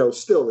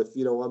 still, if,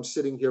 I'm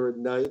sitting here at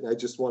night and I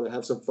just want to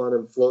have some fun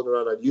and floating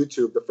around on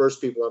YouTube, the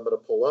first people I'm going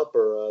to pull up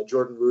are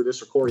Jordan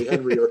Rudess or Corey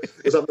Henry, or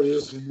I'm going to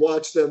just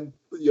watch them,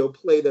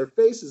 play their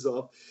faces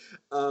off.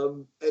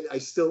 And I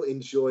still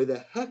enjoy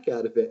the heck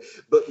out of it.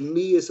 But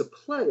me as a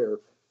player,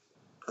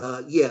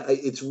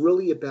 it's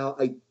really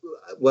about,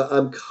 what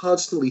I'm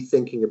constantly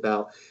thinking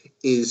about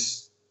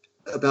is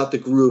about the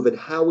groove and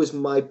how is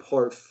my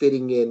part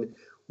fitting in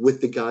with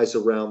the guys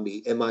around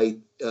me. Am I,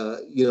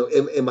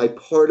 am I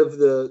part of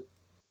the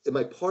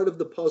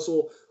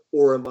puzzle,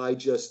 or am I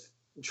just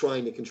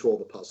trying to control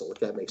the puzzle, if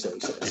that makes any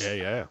sense?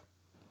 Yeah.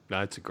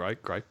 No, it's a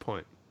great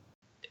point.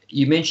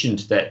 You mentioned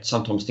that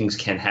sometimes things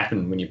can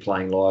happen when you're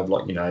playing live,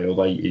 like,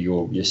 although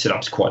your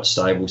setup's quite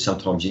stable,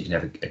 sometimes you can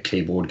have a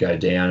keyboard go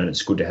down, and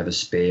it's good to have a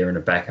spare and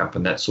a backup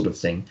and that sort of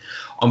thing.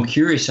 I'm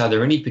curious, are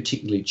there any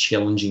particularly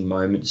challenging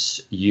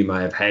moments you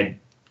may have had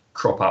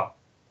crop up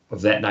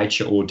of that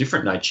nature or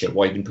different nature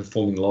while you've been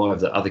performing live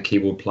that other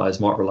keyboard players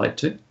might relate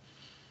to?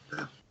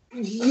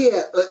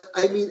 Yeah,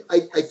 I mean,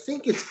 I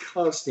think it's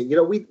constant.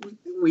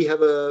 We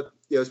have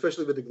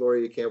especially with the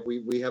Gloria camp,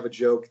 we have a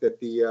joke that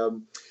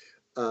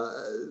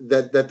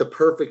that the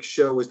perfect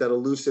show is that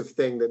elusive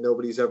thing that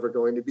nobody's ever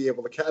going to be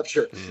able to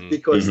capture,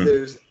 because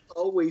there's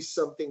always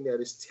something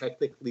that is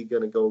technically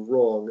going to go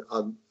wrong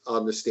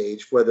on the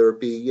stage, whether it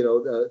be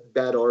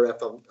bad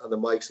RF on the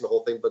mics and the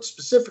whole thing, but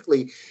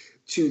specifically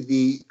to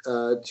the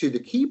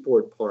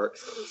keyboard part.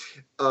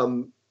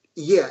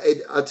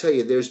 I'll tell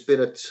you, there's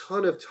been a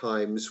ton of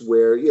times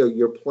where,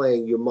 you're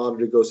playing, your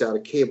monitor goes out, a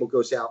cable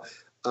goes out.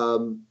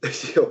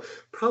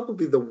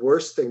 Probably the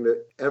worst thing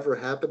that ever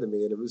happened to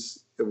me. And it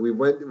was, we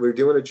were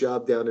doing a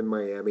job down in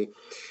Miami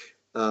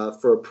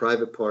for a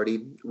private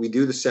party. We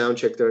do the sound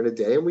check during the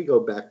day and we go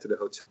back to the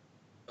hotel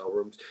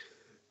rooms,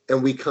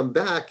 and we come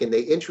back and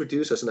they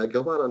introduce us, and I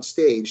go out on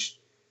stage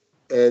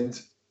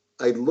and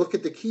I look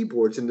at the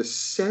keyboards. In the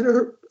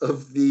center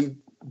of the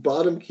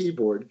bottom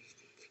keyboard,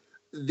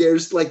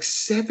 there's like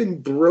 7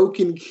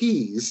 broken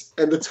keys,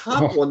 and the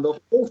top one, the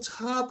whole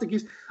top, the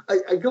keys.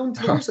 I go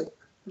into the house like,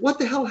 what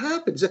the hell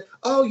happened?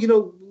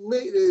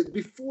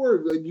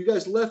 Before you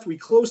guys left, we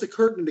closed the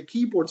curtain, the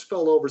keyboards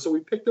fell over, so we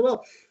picked them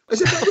up. I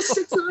said, that was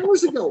 6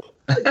 hours ago.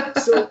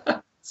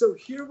 So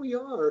here we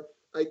are.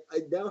 I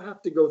now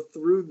have to go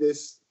through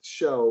this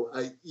show.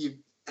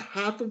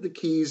 Half of the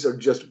keys are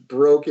just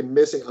broken,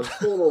 missing. I'm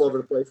falling all over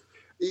the place.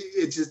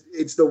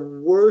 It's the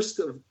worst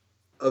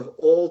of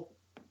all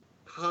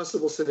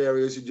possible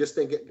scenarios. You just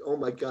think, oh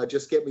my God,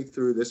 just get me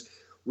through this.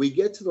 We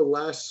get to the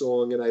last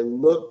song, and I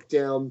look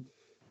down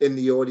in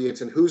the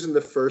audience, and who's in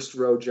the first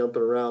row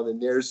jumping around,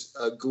 and there's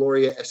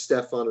Gloria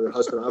Estefan and her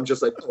husband. I'm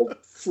just like, oh,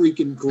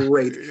 freaking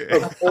great.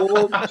 Of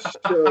all the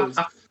shows.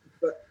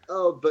 But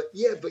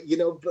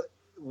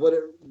what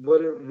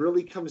it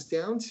really comes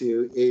down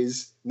to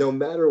is, no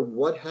matter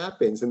what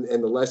happens, and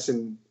the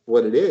lesson,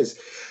 what it is,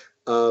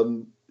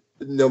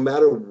 no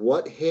matter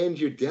what hand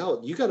you're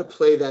dealt, you got to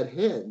play that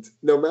hand.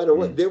 No matter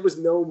what, there was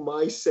no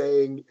my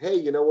saying, "Hey,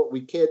 you know what? We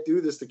can't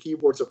do this. The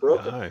keyboards are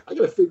broken. I got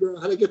to figure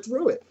out how to get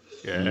through it."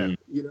 Yeah.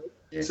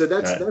 Yeah. So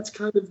that's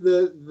kind of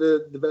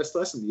the best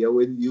lesson.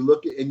 When you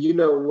look at, and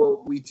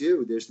what we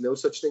do. There's no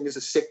such thing as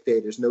a sick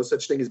day. There's no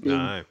such thing as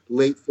being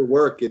late for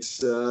work.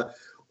 It's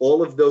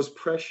all of those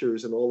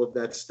pressures and all of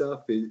that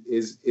stuff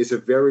is a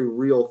very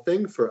real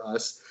thing for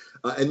us.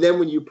 And then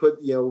when you put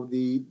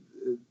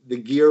the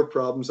gear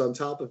problems on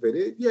top of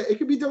it, it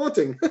can be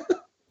daunting.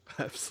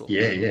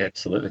 Absolutely. Yeah,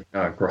 absolutely.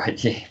 Oh,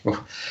 great. Yeah.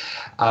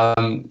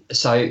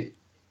 So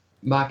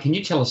Mark, can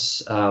you tell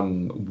us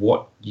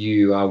what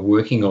you are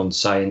working on,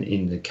 say,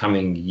 in the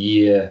coming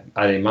year,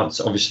 18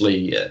 months?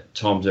 Obviously,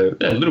 times are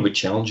a little bit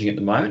challenging at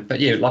the moment, but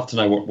yeah, I'd love to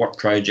know what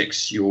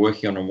projects you're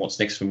working on and what's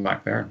next for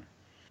Mark Barron.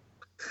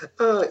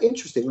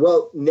 Interesting.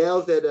 Well,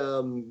 now that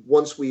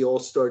once we all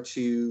start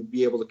to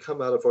be able to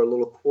come out of our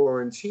little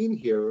quarantine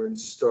here and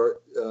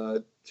start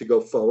to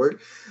go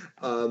forward,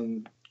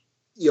 we're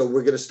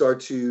going to start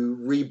to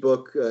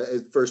rebook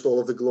at first all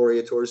of the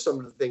Gloria tours. Some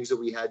of the things that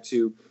we had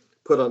to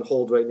put on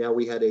hold right now.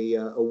 We had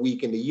a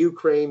week in the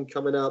Ukraine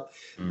coming up.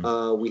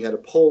 We had a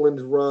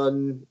Poland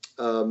run.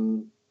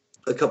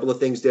 A couple of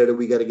things there that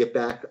we got to get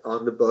back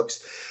on the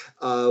books.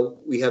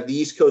 We have the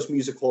East Coast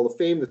Music Hall of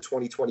Fame, the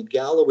 2020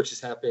 Gala, which is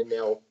happening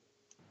now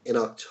in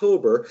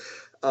October.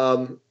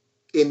 In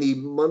the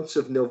months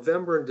of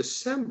November and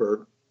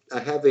December, I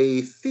have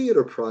a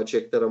theater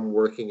project that I'm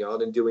working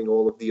on and doing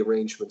all of the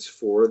arrangements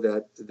for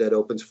that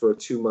opens for a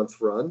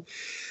 2-month run.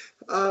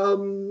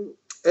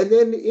 And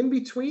then in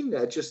between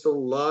that, just a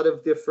lot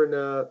of different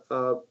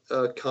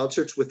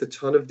concerts with a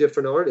ton of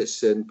different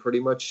artists and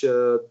pretty much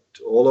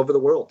all over the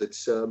world.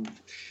 It's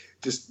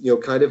just,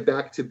 kind of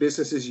back to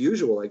business as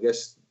usual, I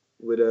guess,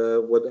 with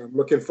what I'm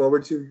looking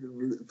forward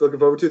to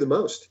the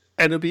most.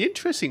 And it'll be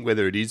interesting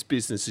whether it is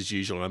business as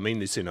usual. I mean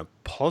this in a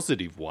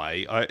positive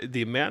way.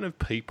 The amount of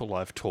people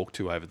I've talked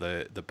to over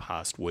the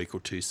past week or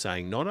two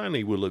saying not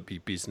only will it be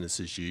business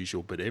as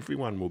usual, but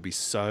everyone will be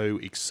so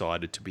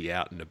excited to be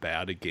out and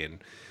about again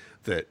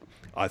that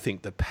I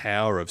think the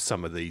power of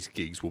some of these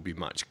gigs will be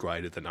much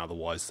greater than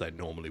otherwise they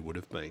normally would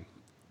have been.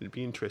 It'd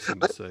be interesting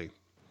to see.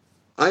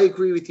 I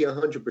agree with you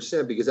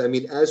 100% because, I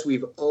mean, as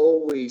we've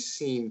always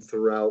seen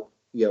throughout,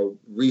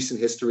 recent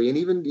history and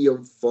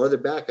even, farther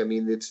back, I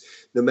mean, it's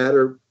no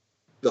matter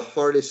the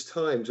hardest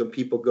times when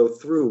people go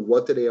through,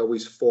 what do they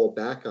always fall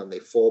back on? They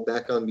fall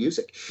back on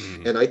music.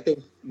 Mm-hmm. And I think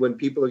when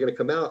people are going to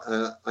come out,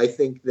 I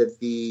think that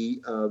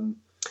the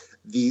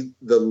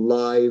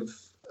live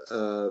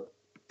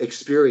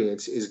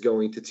experience is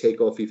going to take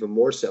off even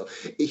more so.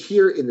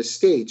 Here in the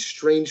States,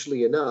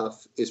 strangely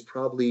enough, is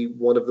probably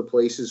one of the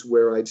places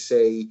where I'd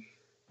say,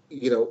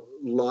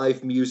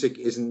 live music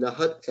is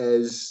not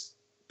as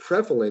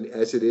prevalent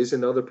as it is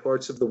in other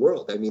parts of the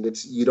world. I mean,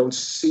 you don't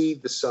see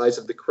the size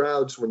of the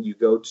crowds when you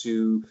go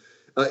to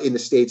in the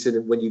States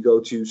and when you go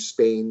to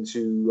Spain,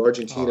 to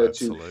Argentina,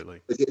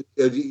 absolutely.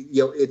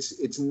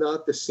 It's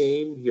not the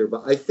same here,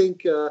 but I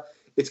think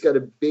it's got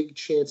a big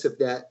chance of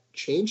that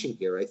changing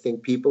here. I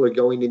think people are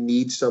going to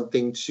need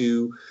something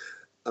to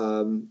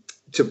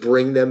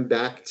bring them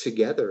back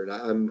together, and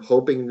I'm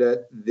hoping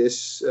that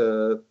this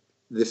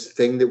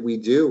thing that we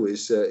do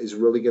is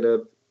really going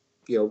to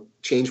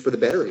change for the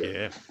better here.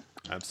 Yeah,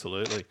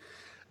 absolutely.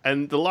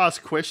 And the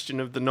last question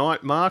of the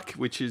night, Mark,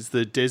 which is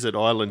the Desert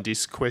Island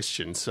Disc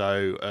question.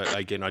 So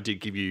again, I did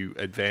give you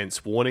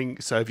advance warning.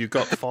 So have you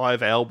got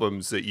 5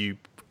 albums that you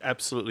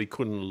absolutely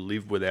couldn't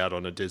live without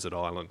on a desert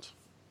island?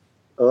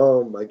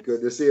 Oh my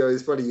goodness!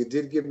 It's funny. You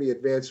did give me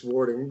advance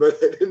warning, but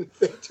I didn't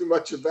think too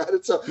much about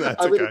it. So I'm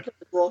going to kind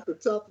of go off the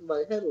top of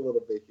my head a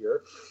little bit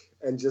here,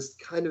 and just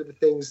kind of the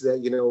things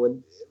that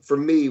and for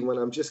me, when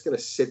I'm just going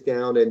to sit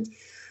down and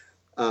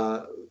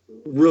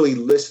really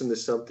listen to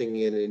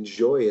something and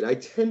enjoy it, I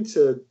tend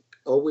to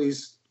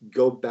always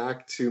go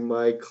back to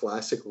my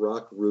classic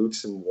rock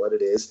roots and what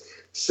it is.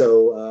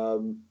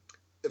 So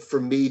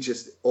for me,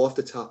 just off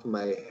the top of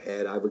my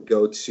head, I would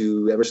go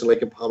to Emerson,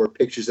 Lake and Palmer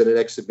Pictures at an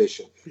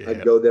exhibition. Yeah.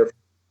 I'd go there.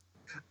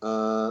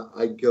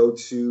 I'd go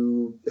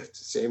to the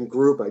same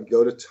group. I'd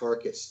go to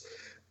Tarkus.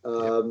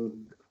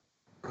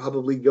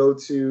 Probably go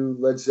to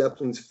Led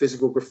Zeppelin's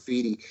Physical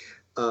Graffiti.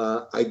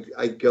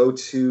 I'd go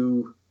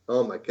to,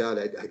 oh my God,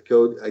 I'd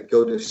go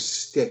to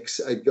Styx.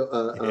 I'd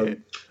go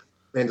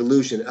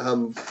Andalusian.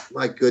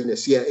 My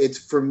goodness, yeah. It's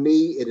for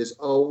me. It is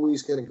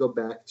always going to go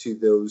back to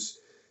those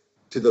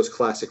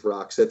classic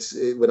rocks. That's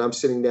when I'm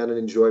sitting down in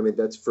enjoyment.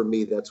 That's for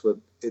me. That's what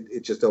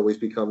it just always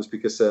becomes,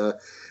 because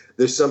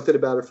there's something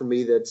about it for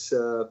me that's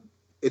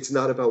it's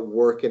not about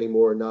work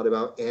anymore, not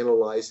about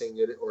analyzing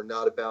it, or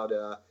not about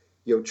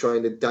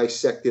trying to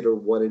dissect it or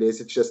what it is.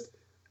 It's just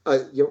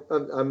I'm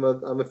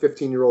a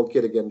 15-year-old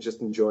kid again,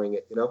 just enjoying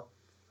it.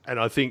 And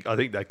I think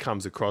that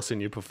comes across in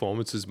your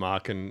performances,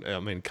 Mark. And I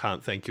mean,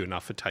 can't thank you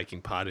enough for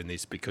taking part in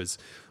this, because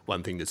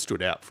one thing that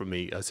stood out for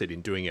me, I said,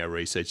 in doing our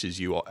research, is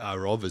you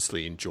are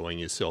obviously enjoying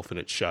yourself, and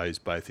it shows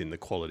both in the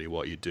quality of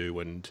what you do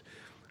and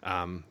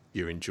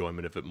your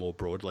enjoyment of it more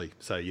broadly.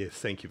 So, yeah,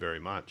 thank you very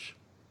much.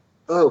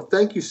 Oh,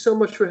 thank you so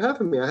much for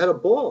having me. I had a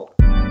ball.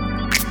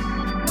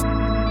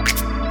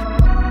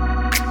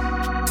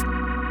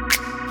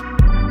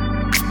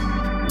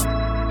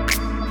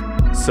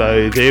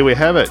 So there we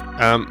have it.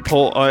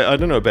 Paul, I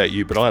don't know about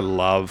you, but I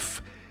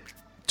love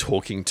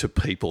talking to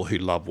people who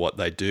love what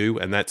they do,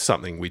 and that's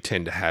something we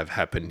tend to have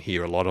happen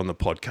here a lot on the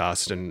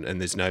podcast,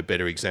 and there's no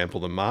better example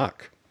than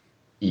Mark.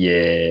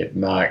 Yeah,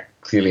 Mark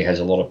clearly has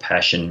a lot of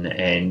passion,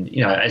 and,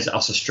 as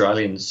us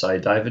Australians say,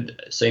 David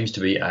seems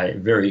to be a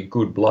very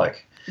good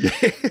bloke.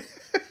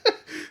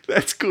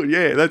 That's good.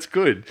 Yeah, that's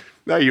good.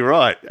 No, you're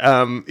right.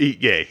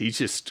 He's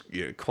just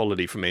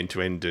quality from end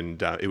to end,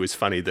 and it was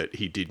funny that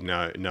he did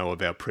know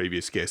of our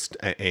previous guest,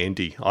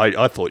 Andy.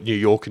 I thought New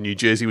York and New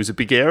Jersey was a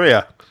big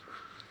area.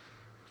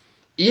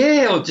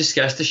 Yeah, well, it just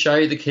goes to show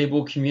you the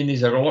keyboard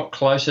communities are a lot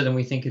closer than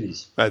we think it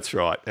is. That's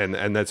right,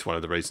 and that's one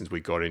of the reasons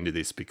we got into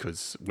this,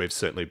 because we've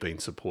certainly been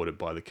supported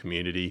by the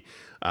community,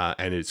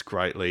 and it's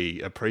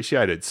greatly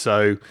appreciated.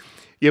 So,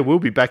 yeah, we'll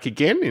be back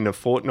again in a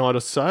fortnight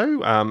or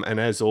so, and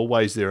as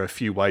always, there are a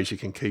few ways you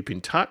can keep in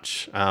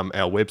touch.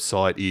 Our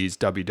website is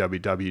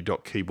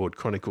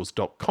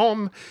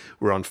www.keyboardchronicles.com.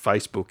 We're on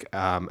Facebook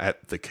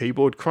at The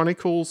Keyboard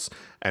Chronicles,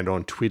 and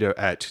on Twitter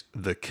at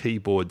The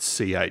Keyboard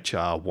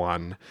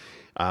CHR1.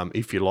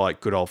 If you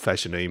like good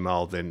old-fashioned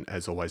email, then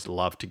as always,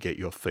 love to get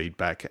your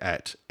feedback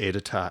at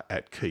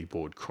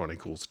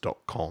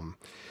editor@keyboardchronicles.com.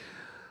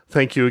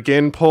 Thank you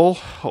again, Paul.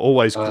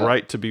 Always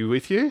great to be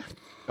with you.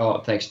 Oh,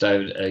 thanks,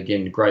 David.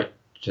 Again, great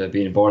to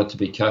be invited to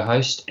be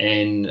co-host,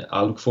 and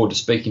I look forward to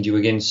speaking to you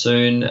again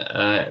soon,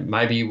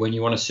 maybe when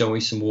you want to sell me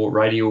some more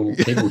Radial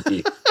keyboard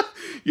gear.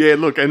 Yeah,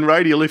 look, and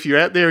Radial, if you're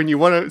out there and you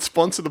want to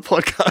sponsor the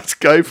podcast,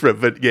 go for it.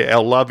 But yeah,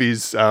 our love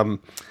is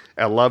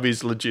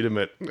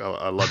legitimate.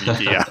 I love your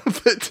gear.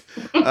 But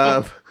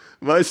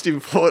most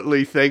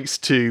importantly, thanks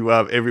to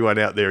everyone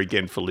out there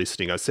again for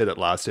listening. I said it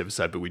last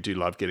episode, but we do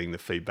love getting the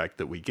feedback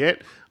that we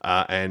get,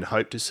 and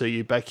hope to see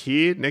you back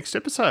here next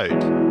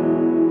episode.